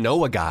don't have to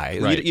know a guy.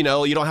 Right. You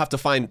don't have to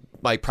find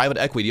like private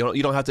equity.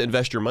 You don't have to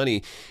invest your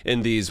money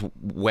in these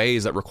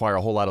ways that require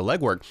a whole lot of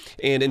legwork.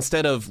 And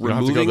instead of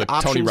removing the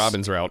options, Tony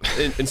Robbins route.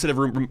 Instead of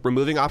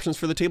removing options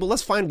for the table,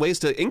 let's find ways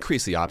to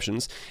increase the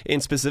options,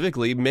 and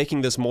specifically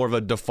making this more of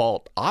a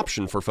default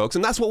option for folks.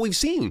 And that's what we've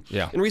seen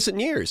in recent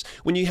years.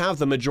 When you have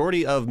the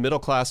majority of middle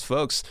class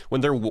folks,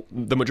 when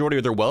the majority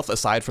of their wealth,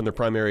 aside from their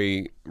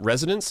primary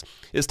residence,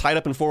 is tied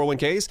up in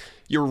 401ks,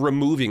 you're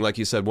removing, like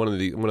you said, one of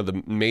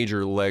the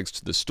major legs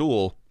to the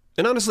stool.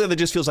 And honestly, that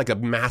just feels like a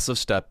massive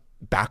step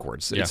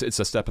backwards. It's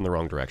a step in the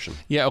wrong direction.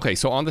 Yeah, okay.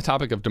 So on the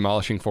topic of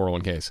demolishing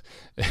 401ks,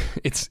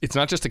 it's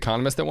not just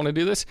economists that want to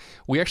do this.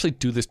 We actually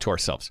do this to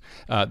ourselves.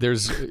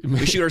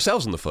 We shoot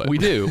ourselves in the foot. We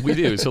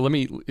do. So let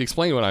me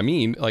explain what I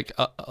mean, like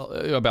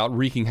about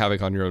wreaking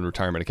havoc on your own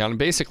retirement account. And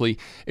basically,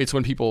 it's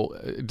when people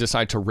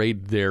decide to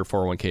raid their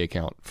 401k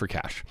account for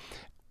cash.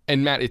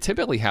 And Matt, it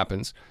typically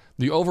happens.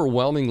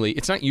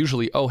 It's not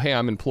usually, hey,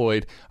 I'm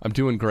employed, I'm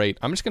doing great,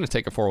 I'm just going to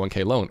take a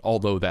 401k loan,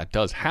 although that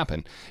does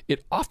happen.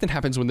 It often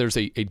happens when there's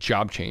a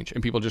job change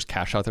and people just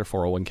cash out their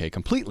 401k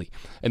completely.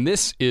 And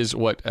this is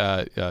what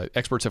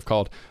experts have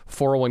called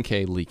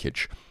 401k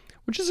leakage,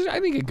 which is,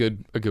 I think, a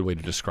good way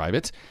to describe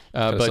it.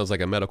 But sounds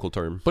like a medical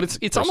term. But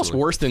it's almost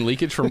worse than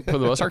leakage for the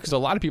most part, because a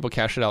lot of people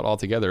cash it out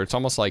altogether. It's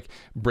almost like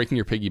breaking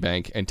your piggy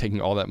bank and taking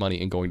all that money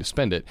and going to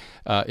spend it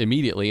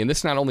immediately. And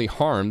this not only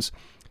harms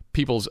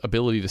people's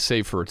ability to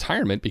save for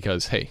retirement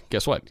because, hey,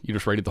 guess what? You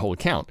just raided the whole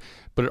account.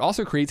 But it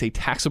also creates a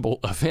taxable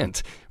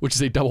event, which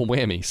is a double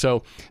whammy.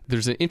 So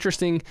there's an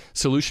interesting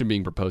solution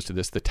being proposed to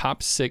this. The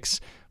top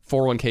 6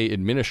 401k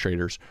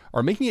administrators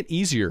are making it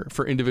easier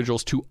for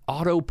individuals to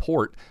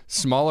auto-port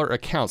smaller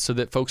accounts so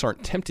that folks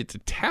aren't tempted to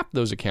tap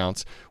those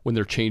accounts when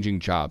they're changing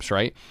jobs,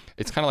 right?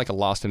 It's kind of like a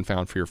lost and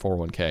found for your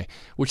 401k,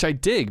 which I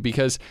dig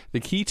because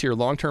the key to your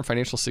long-term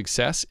financial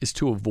success is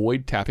to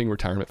avoid tapping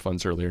retirement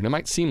funds earlier. And it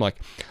might seem like,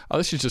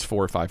 this is just $4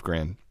 or $5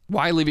 grand.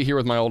 Why leave it here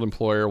with my old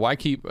employer? Why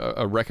keep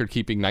a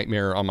record-keeping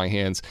nightmare on my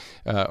hands?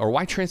 Or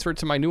why transfer it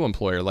to my new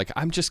employer? Like,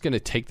 I'm just going to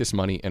take this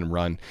money and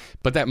run.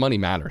 But that money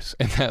matters,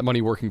 and that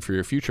money working for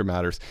your future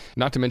matters.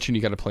 Not to mention,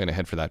 you got to plan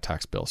ahead for that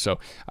tax bill. So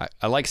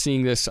I like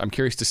seeing this. I'm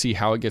curious to see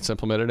how it gets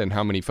implemented and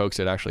how many folks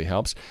it actually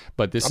helps.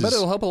 But I bet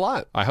it'll help a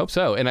lot. I hope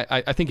so. And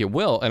I think it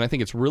will. And I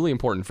think it's really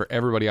important for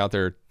everybody out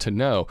there to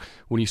know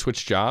when you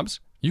switch jobs,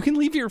 you can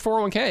leave your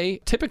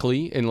 401k,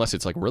 typically, unless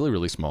it's like really,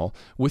 really small,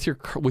 with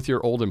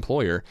your old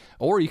employer,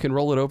 or you can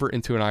roll it over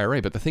into an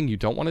IRA. But the thing you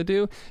don't want to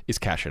do is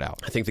cash it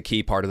out. I think the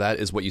key part of that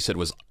is what you said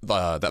was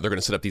that they're going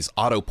to set up these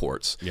auto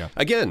ports. Yeah.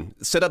 Again,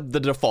 set up the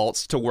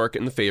defaults to work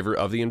in the favor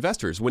of the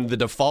investors. When the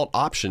default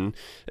option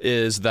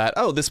is that,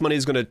 this money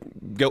is going to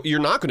go, you're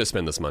not going to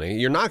spend this money,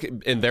 you're not,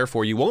 and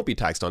therefore you won't be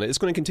taxed on it. It's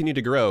going to continue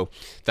to grow.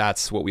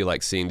 That's what we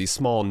like seeing. These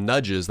small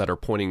nudges that are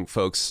pointing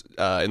folks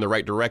in the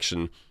right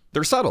direction.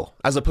 They're subtle,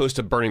 as opposed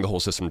to burning the whole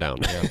system down.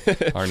 Yeah.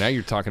 All right, now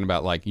you're talking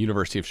about like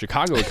University of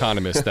Chicago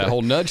economists, that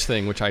whole nudge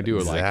thing, which I do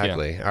like.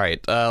 Exactly. Yeah. All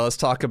right, let's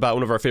talk about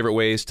one of our favorite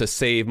ways to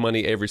save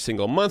money every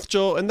single month,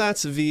 Joel, and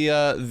that's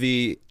via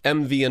the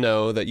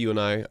MVNO that you and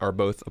I are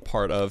both a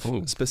part of,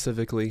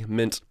 specifically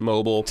Mint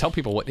Mobile. Tell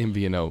people what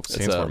MVNO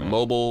stands for. It's a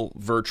mobile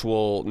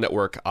virtual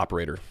network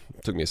operator.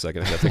 Took me a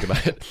second to think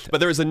about it. But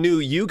there was a new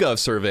YouGov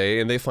survey,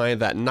 and they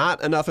find that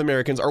not enough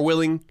Americans are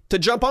willing to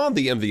jump on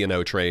the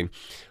MVNO train.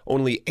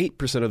 Only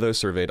 8% of those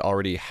surveyed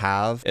already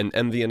have an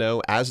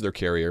MVNO as their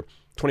carrier.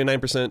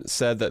 29%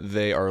 said that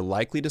they are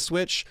likely to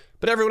switch,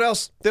 but everyone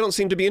else, they don't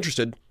seem to be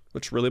interested,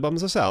 which really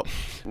bums us out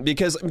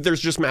because there's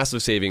just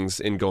massive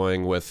savings in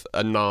going with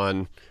a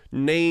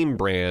non-name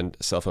brand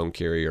cell phone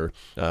carrier.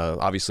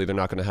 Obviously, they're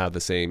not going to have the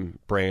same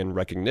brand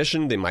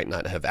recognition. They might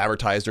not have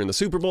advertised during the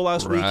Super Bowl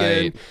last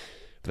weekend.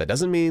 But that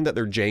doesn't mean that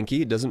they're janky.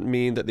 It doesn't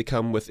mean that they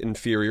come with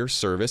inferior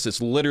service. It's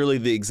literally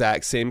the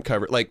exact same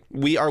coverage. Like,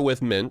 we are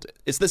with Mint.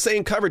 It's the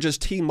same coverage as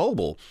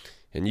T-Mobile.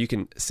 And you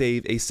can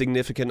save a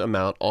significant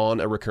amount on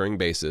a recurring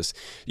basis.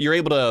 You're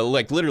able to,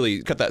 like,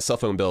 literally cut that cell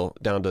phone bill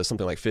down to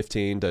something like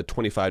 $15 to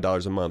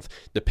 $25 a month,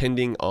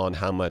 depending on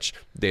how much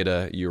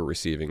data you're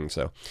receiving.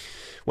 So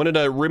wanted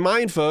to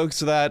remind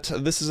folks that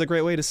this is a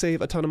great way to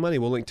save a ton of money.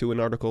 We'll link to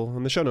an article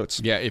in the show notes.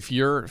 Yeah, if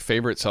your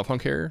favorite cell phone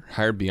carrier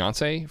hired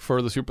Beyonce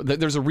for the Super Bowl,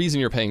 there's a reason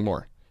you're paying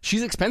more.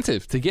 She's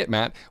expensive to get,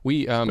 Matt.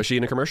 Was she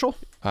in a commercial?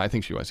 I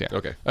think she was, yeah.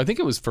 Okay. I think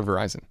it was for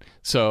Verizon.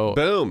 So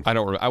boom. I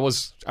don't remember. I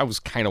was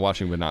kind of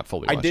watching, but not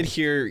fully watching. I did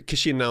hear, because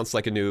she announced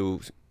like a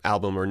new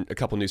album or a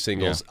couple new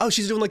singles. Yeah. Oh,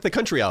 she's doing like the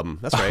country album.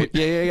 That's right.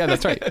 Yeah,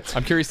 that's right.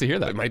 I'm curious to hear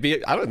that. It might be,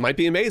 it might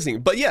be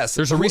amazing. But yes.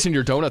 There's a reason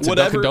your donuts at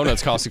Dunkin'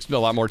 Donuts cost a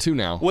lot more too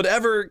now.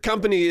 Whatever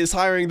company is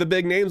hiring the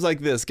big names like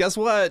this, guess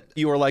what?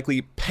 You are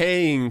likely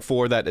paying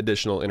for that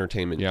additional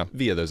entertainment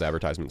via those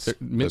advertisements,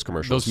 those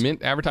commercials. Those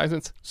Mint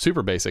advertisements,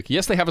 super basic.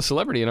 Yes, they have a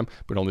celebrity in them,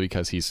 but only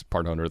because he's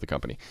part owner of the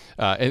company.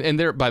 And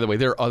there, by the way,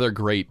 there are other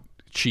great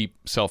cheap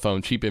cell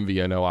phone, cheap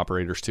MVNO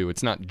operators too.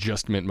 It's not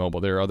just Mint Mobile.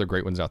 There are other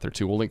great ones out there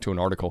too. We'll link to an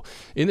article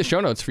in the show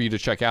notes for you to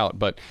check out.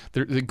 But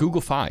the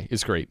Google Fi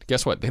is great.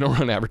 Guess what? They don't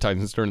run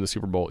advertisements during the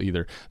Super Bowl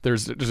either.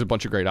 There's a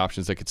bunch of great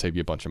options that could save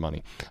you a bunch of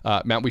money.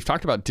 Matt, we've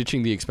talked about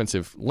ditching the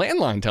expensive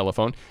landline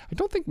telephone. I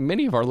don't think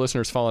many of our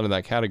listeners fall into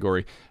that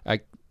category.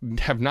 I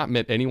have not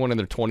met anyone in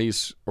their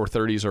 20s or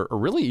 30s or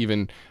really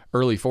even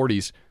early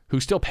 40s who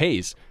still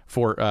pays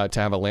for to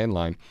have a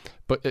landline.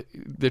 But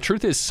the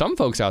truth is, some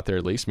folks out there,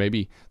 at least,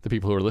 maybe the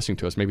people who are listening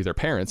to us, maybe their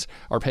parents,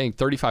 are paying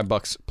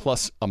 $35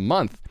 plus a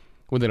month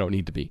when they don't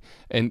need to be.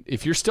 And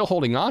if you're still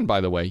holding on,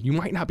 by the way, you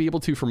might not be able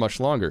to for much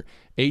longer.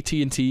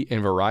 AT&T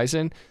and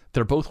Verizon,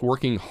 they're both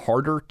working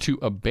harder to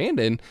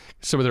abandon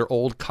some of their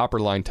old copper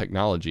line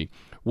technology,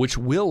 which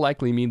will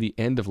likely mean the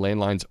end of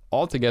landlines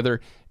altogether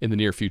in the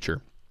near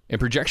future. And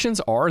projections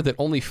are that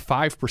only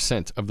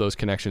 5% of those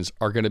connections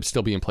are going to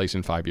still be in place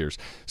in 5 years.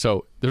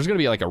 So there's going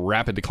to be like a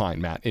rapid decline,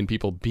 Matt, in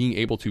people being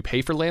able to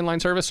pay for landline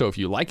service. So if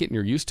you like it and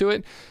you're used to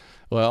it,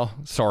 well,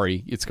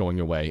 sorry, it's going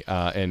away,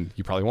 and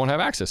you probably won't have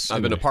access.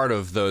 I've been a part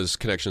of those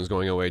connections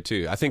going away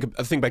too. I think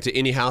back to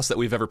any house that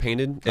we've ever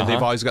painted, and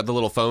they've always got the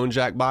little phone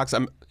jack box.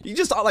 You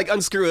just like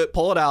unscrew it,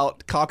 pull it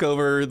out, cock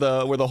over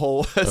where the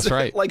hole. That's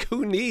right. Like,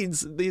 who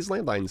needs these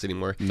landlines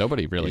anymore?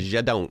 Nobody really.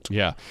 You don't.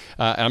 Yeah,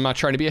 and I'm not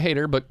trying to be a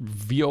hater, but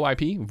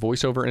VoIP,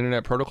 Voice over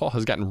Internet Protocol,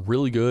 has gotten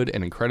really good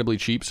and incredibly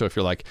cheap. So if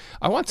you're like,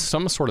 I want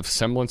some sort of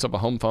semblance of a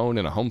home phone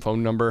and a home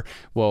phone number,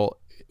 well,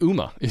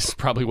 Ooma is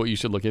probably what you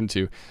should look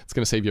into. It's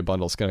going to save you a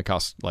bundle. It's going to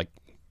cost like,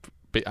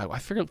 I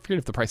forget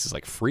if the price is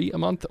like free a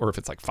month or if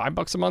it's like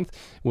 $5 a month,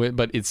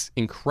 but it's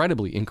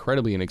incredibly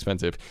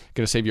inexpensive.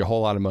 Going to save you a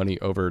whole lot of money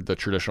over the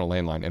traditional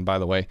landline. And by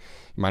the way,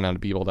 you might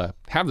not be able to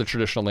have the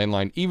traditional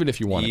landline even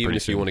if you want it. Even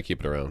if you want to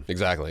keep it around.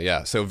 Exactly.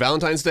 Yeah. So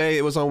Valentine's Day,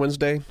 it was on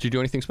Wednesday. Did you do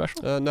anything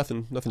special?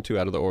 Nothing too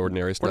out of the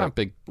ordinary. We're not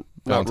big Not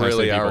Valentine's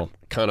really Day our people.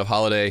 kind of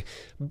holiday.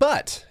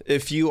 But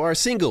if you are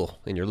single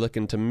and you're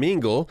looking to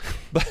mingle,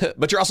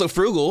 but you're also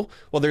frugal,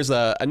 well, there's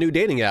a new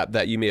dating app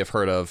that you may have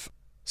heard of.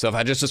 So if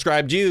I just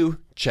described you,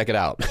 check it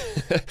out.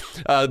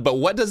 But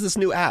what does this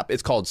new app?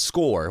 It's called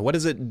Score. What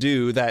does it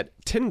do that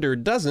Tinder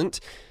doesn't?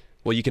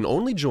 Well, you can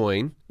only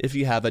join if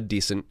you have a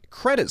decent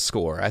credit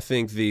score. I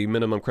think the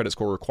minimum credit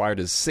score required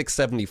is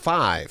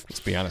 675. Let's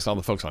be honest, all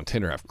the folks on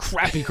Tinder have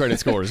crappy credit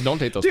scores. Don't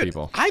date those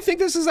people. I think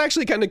this is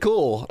actually kind of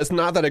cool. It's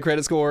not that a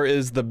credit score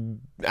is the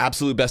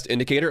absolute best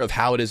indicator of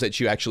how it is that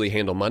you actually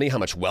handle money, how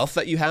much wealth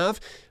that you have,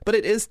 but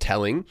it is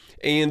telling.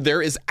 And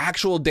there is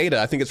actual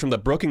data, I think it's from the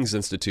Brookings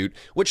Institute,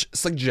 which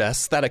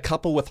suggests that a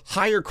couple with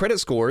higher credit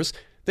scores,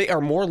 they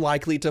are more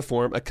likely to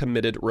form a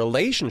committed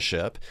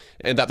relationship,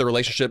 and that the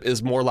relationship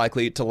is more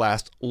likely to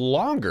last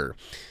longer.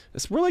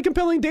 It's really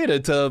compelling data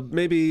to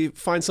maybe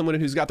find someone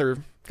who's got their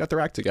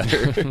act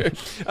together.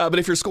 But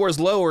if your score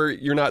is lower,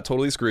 you're not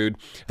totally screwed.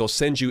 They'll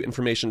send you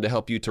information to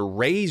help you to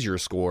raise your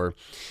score.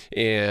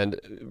 And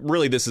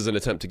really, this is an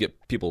attempt to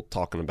get people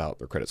talking about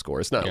their credit score.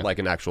 It's not like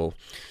an actual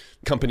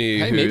company.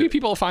 Hey, maybe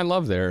people will find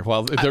love there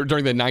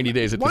during the 90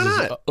 days that this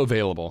is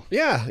available.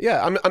 Yeah.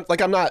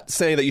 I'm not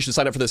saying that you should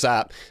sign up for this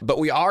app, but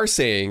we are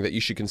saying that you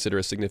should consider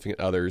a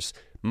significant other's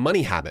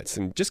money habits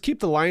and just keep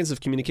the lines of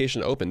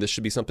communication open. This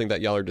should be something that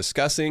y'all are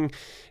discussing.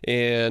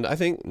 And I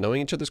think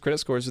knowing each other's credit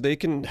scores, they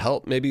can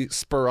help maybe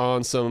spur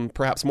on some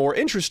perhaps more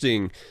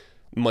interesting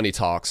money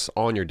talks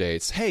on your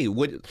dates. Hey,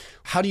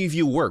 how do you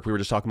view work? We were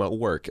just talking about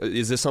work.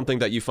 Is this something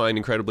that you find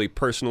incredibly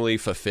personally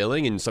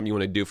fulfilling and something you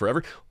want to do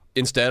forever?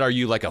 Instead, are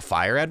you like a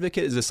fire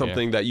advocate? Is this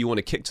something that you want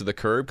to kick to the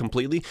curb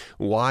completely?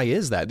 Why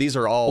is that? These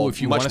are all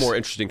much more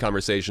interesting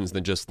conversations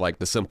than just like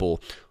the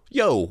simple,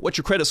 yo, what's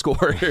your credit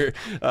score?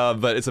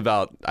 But it's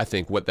about, I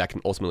think, what that can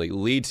ultimately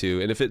lead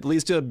to. And if it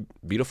leads to a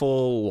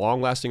beautiful,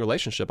 long-lasting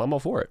relationship, I'm all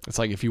for it. It's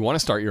like if you want to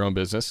start your own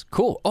business,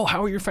 cool. Oh,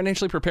 how are you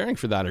financially preparing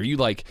for that? Are you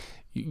like,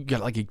 you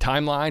got like a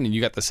timeline and you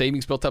got the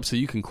savings built up so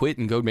you can quit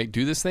and go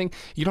do this thing?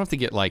 You don't have to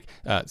get like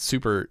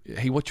super,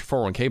 hey, what's your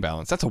 401k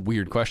balance? That's a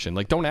weird question.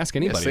 Like, don't ask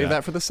anybody save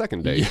that for the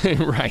second date.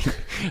 Yeah, right.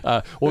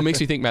 Well, it makes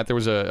me think, Matt, there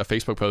was a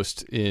Facebook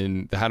post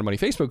in the How to Money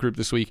Facebook group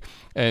this week,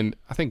 and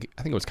I think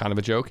it was kind of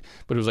a joke,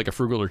 but it was like a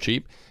frugal or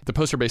cheap. The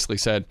poster basically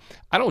said,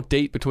 I don't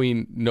date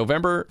between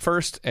November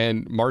 1st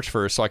and March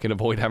 1st so I can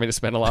avoid having to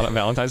spend a lot on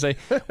Valentine's Day.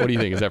 What do you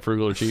think? Is that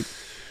frugal or cheap?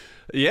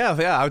 Yeah,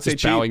 I would say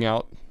Just cheap. bowing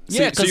out.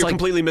 So you're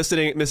completely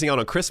missing out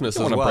on Christmas as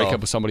well. You want to break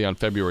up with somebody on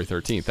February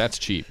 13th. That's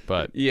cheap,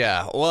 but...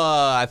 Yeah,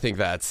 well, I think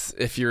that's...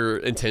 If you're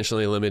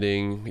intentionally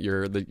limiting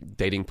the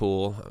dating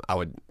pool, I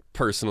would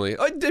personally...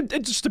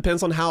 It just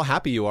depends on how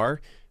happy you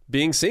are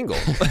being single.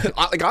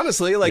 Like,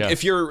 honestly,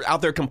 if you're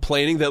out there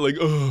complaining that, like,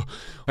 oh,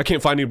 I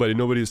can't find anybody.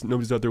 Nobody's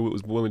out there who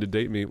was willing to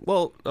date me.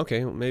 Well,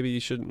 okay, maybe you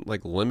should,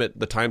 limit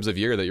the times of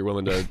year that you're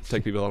willing to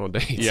take people out on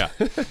dates. Yeah.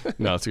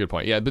 No, that's a good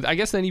point. Yeah, but I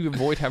guess then you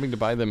avoid having to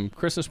buy them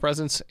Christmas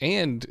presents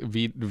and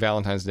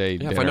Valentine's Day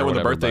dinner. Yeah, find out when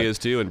the birthday is,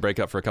 too, and break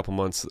up for a couple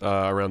months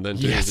around then,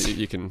 too. Yes.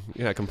 You can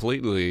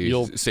completely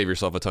save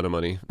yourself a ton of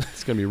money.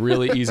 It's going to be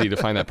really easy to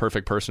find that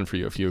perfect person for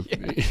you if you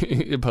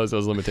impose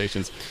those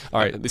limitations. All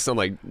right. These sound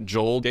like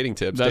Joel dating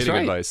tips.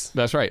 dating advice.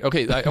 That's right.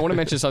 Okay, I want to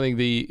mention something.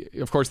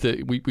 Of course,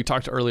 we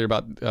talked earlier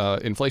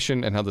about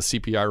inflation and how the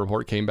CPI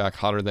report came back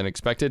hotter than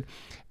expected,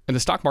 and the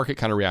stock market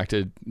kind of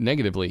reacted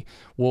negatively.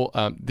 Well,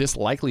 this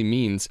likely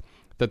means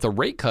that the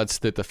rate cuts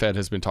that the Fed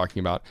has been talking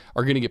about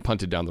are going to get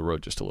punted down the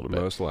road just a little bit.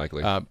 Most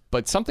likely.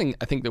 But something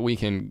I think that we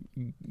can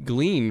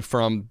glean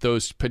from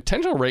those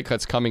potential rate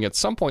cuts coming at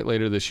some point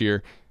later this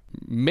year,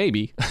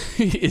 maybe,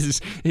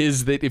 is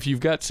that if you've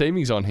got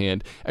savings on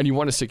hand and you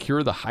want to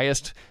secure the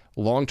highest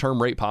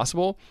long-term rate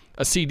possible,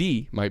 a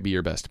CD might be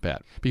your best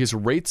bet, because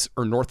rates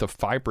are north of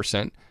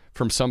 5%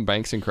 from some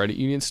banks and credit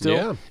unions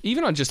still,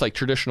 even on just like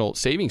traditional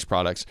savings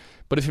products.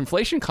 But if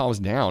inflation calms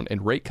down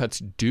and rate cuts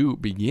do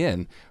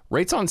begin,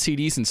 rates on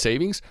CDs and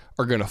savings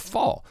are going to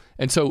fall.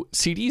 And so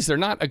CDs, they're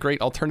not a great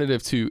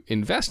alternative to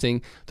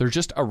investing. They're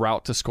just a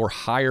route to score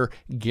higher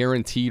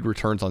guaranteed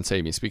returns on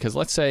savings. Because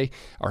let's say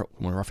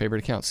one of our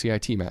favorite accounts,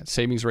 CIT, Matt,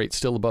 savings rate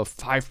still above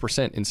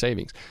 5% in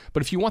savings.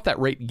 But if you want that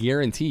rate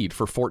guaranteed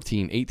for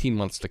 14, 18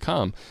 months to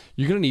come,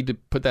 you're going to need to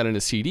put that in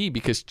a CD,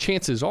 because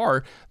chances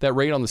are that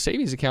rate on the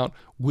savings account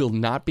will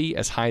not be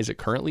as high as it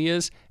currently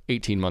is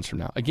 18 months from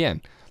now.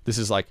 Again, this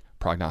is like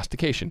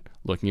prognostication,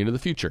 looking into the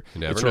future.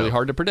 It's really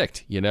hard to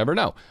predict. You never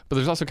know. But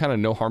there's also kind of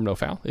no harm, no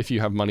foul if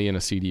you have money in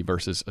a CD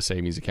versus a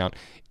savings account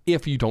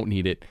if you don't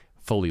need it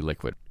fully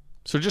liquid.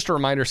 So just a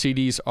reminder,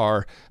 CDs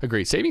are a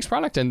great savings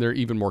product, and they're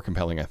even more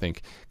compelling, I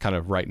think, kind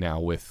of right now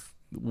with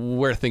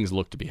where things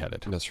look to be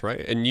headed. That's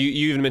right. And you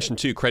even mentioned,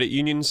 too, credit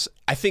unions.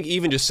 I think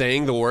even just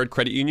saying the word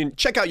credit union,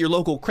 check out your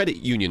local credit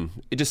union.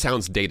 It just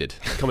sounds dated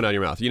coming out of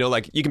your mouth. You know,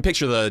 like you can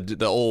picture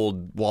the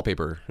old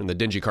wallpaper and the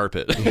dingy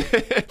carpet.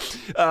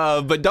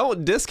 But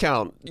don't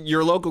discount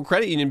your local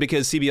credit union,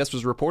 because CBS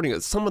was reporting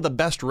that some of the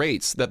best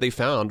rates that they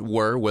found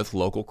were with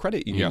local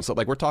credit unions. Yeah. So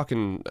like we're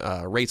talking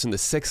rates in the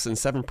 6 and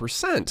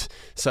 7%.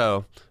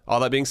 So all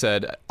that being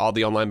said, all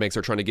the online banks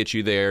are trying to get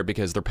you there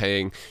because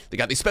they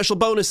got these special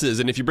bonuses.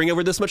 And if you bring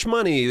over this much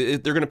money,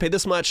 they're going to pay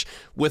this much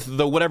with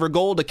the whatever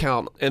gold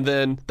account. And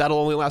then that'll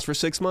only last for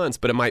 6 months.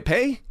 But it might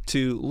pay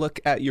to look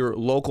at your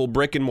local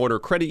brick and mortar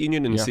credit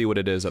union and see what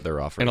it is that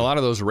they're offering. And a lot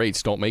of those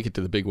rates don't make it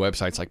to the big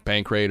websites like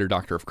Bankrate or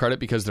Doctor of Credit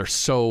because they're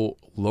so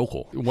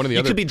local.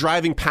 You could be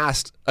driving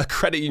past a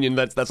credit union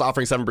that's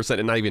offering 7%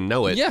 and not even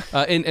know it. Yeah.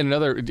 And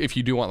another, if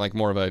you do want like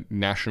more of a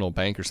national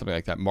bank or something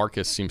like that,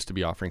 Marcus seems to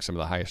be offering some of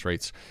the highest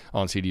rates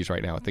on CDs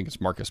right now. I think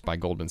it's Marcus by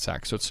Goldman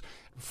Sachs. So it's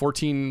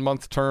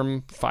 14-month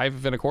term,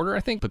 5.25%, I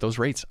think. But those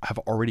rates have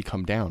already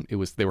come down.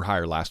 They were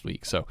higher last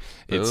week. So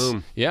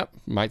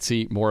might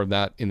see more of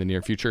that in the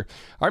near future.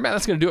 All right, Matt,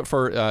 that's going to do it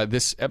for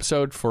this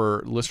episode.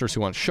 For listeners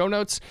who want show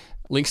notes,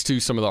 links to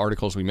some of the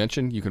articles we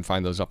mentioned, you can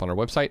find those up on our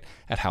website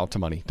at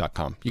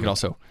howtomoney.com. You can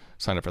also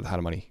sign up for the How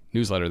to Money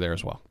newsletter there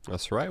as well.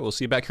 That's right. We'll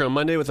see you back here on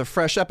Monday with a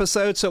fresh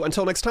episode. So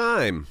until next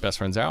time, best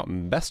friends out.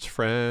 Best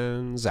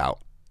friends out.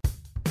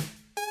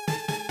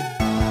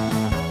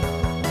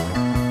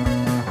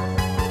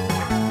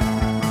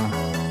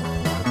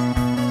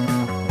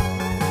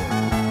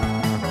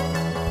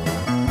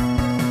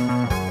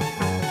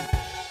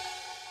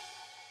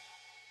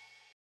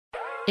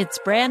 It's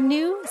brand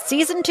new,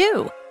 Season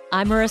 2.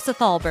 I'm Marissa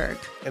Thalberg.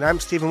 And I'm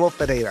Stephen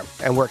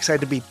Wolf-Bedeta, and we're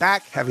excited to be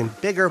back having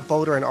bigger,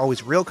 bolder, and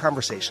always real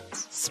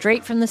conversations.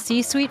 Straight from the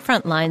C-suite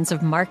front lines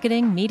of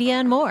marketing, media,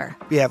 and more.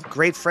 We have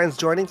great friends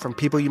joining, from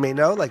people you may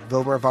know, like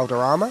Vilmer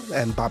Valderrama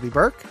and Bobby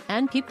Burke.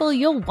 And people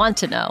you'll want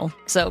to know.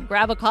 So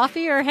grab a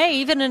coffee or, hey,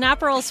 even an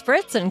Aperol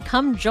Spritz and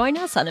come join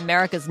us on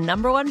America's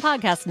 #1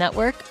 podcast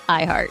network,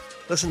 iHeart.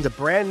 Listen to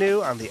Brand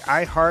New on the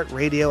iHeart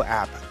Radio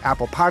app,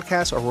 Apple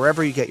Podcasts, or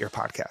wherever you get your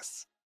podcasts.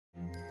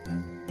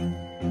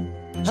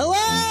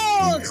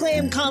 Hello,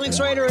 acclaimed comics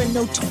writer and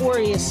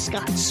notorious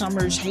Scott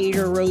Summers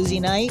hater, Rosie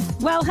Knight.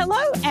 Well, hello,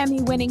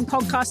 Emmy-winning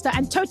podcaster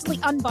and totally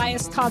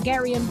unbiased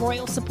Targaryen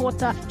royal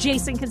supporter,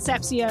 Jason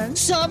Concepcion.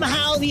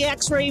 Somehow the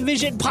X-Ray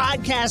Vision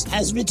podcast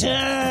has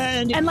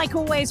returned. And like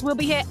always, we'll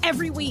be here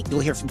every week. You'll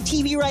hear from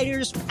TV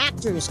writers,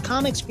 actors,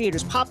 comics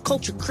creators, pop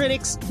culture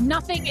critics.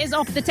 Nothing is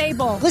off the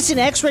table. Listen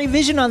to X-Ray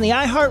Vision on the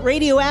iHeart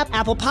Radio app,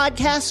 Apple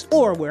Podcasts,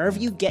 or wherever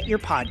you get your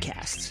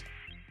podcasts.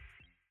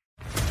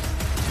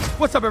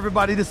 What's up,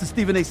 everybody? This is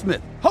Stephen A.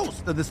 Smith,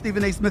 host of the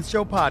Stephen A. Smith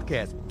Show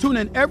podcast. Tune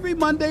in every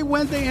Monday,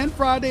 Wednesday, and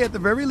Friday at the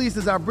very least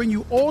as I bring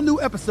you all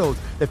new episodes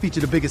that feature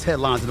the biggest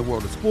headlines in the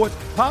world of sports,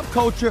 pop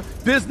culture,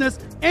 business,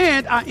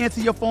 and I answer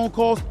your phone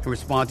calls and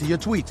respond to your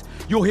tweets.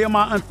 You'll hear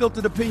my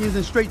unfiltered opinions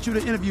and straight-shooter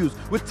interviews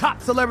with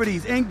top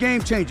celebrities and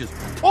game changers.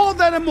 All of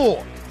that and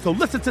more. So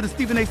listen to the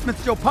Stephen A.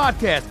 Smith Show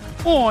podcast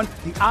on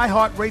the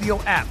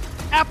iHeartRadio app,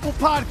 Apple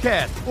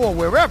Podcasts, or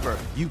wherever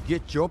you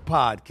get your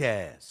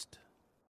podcasts.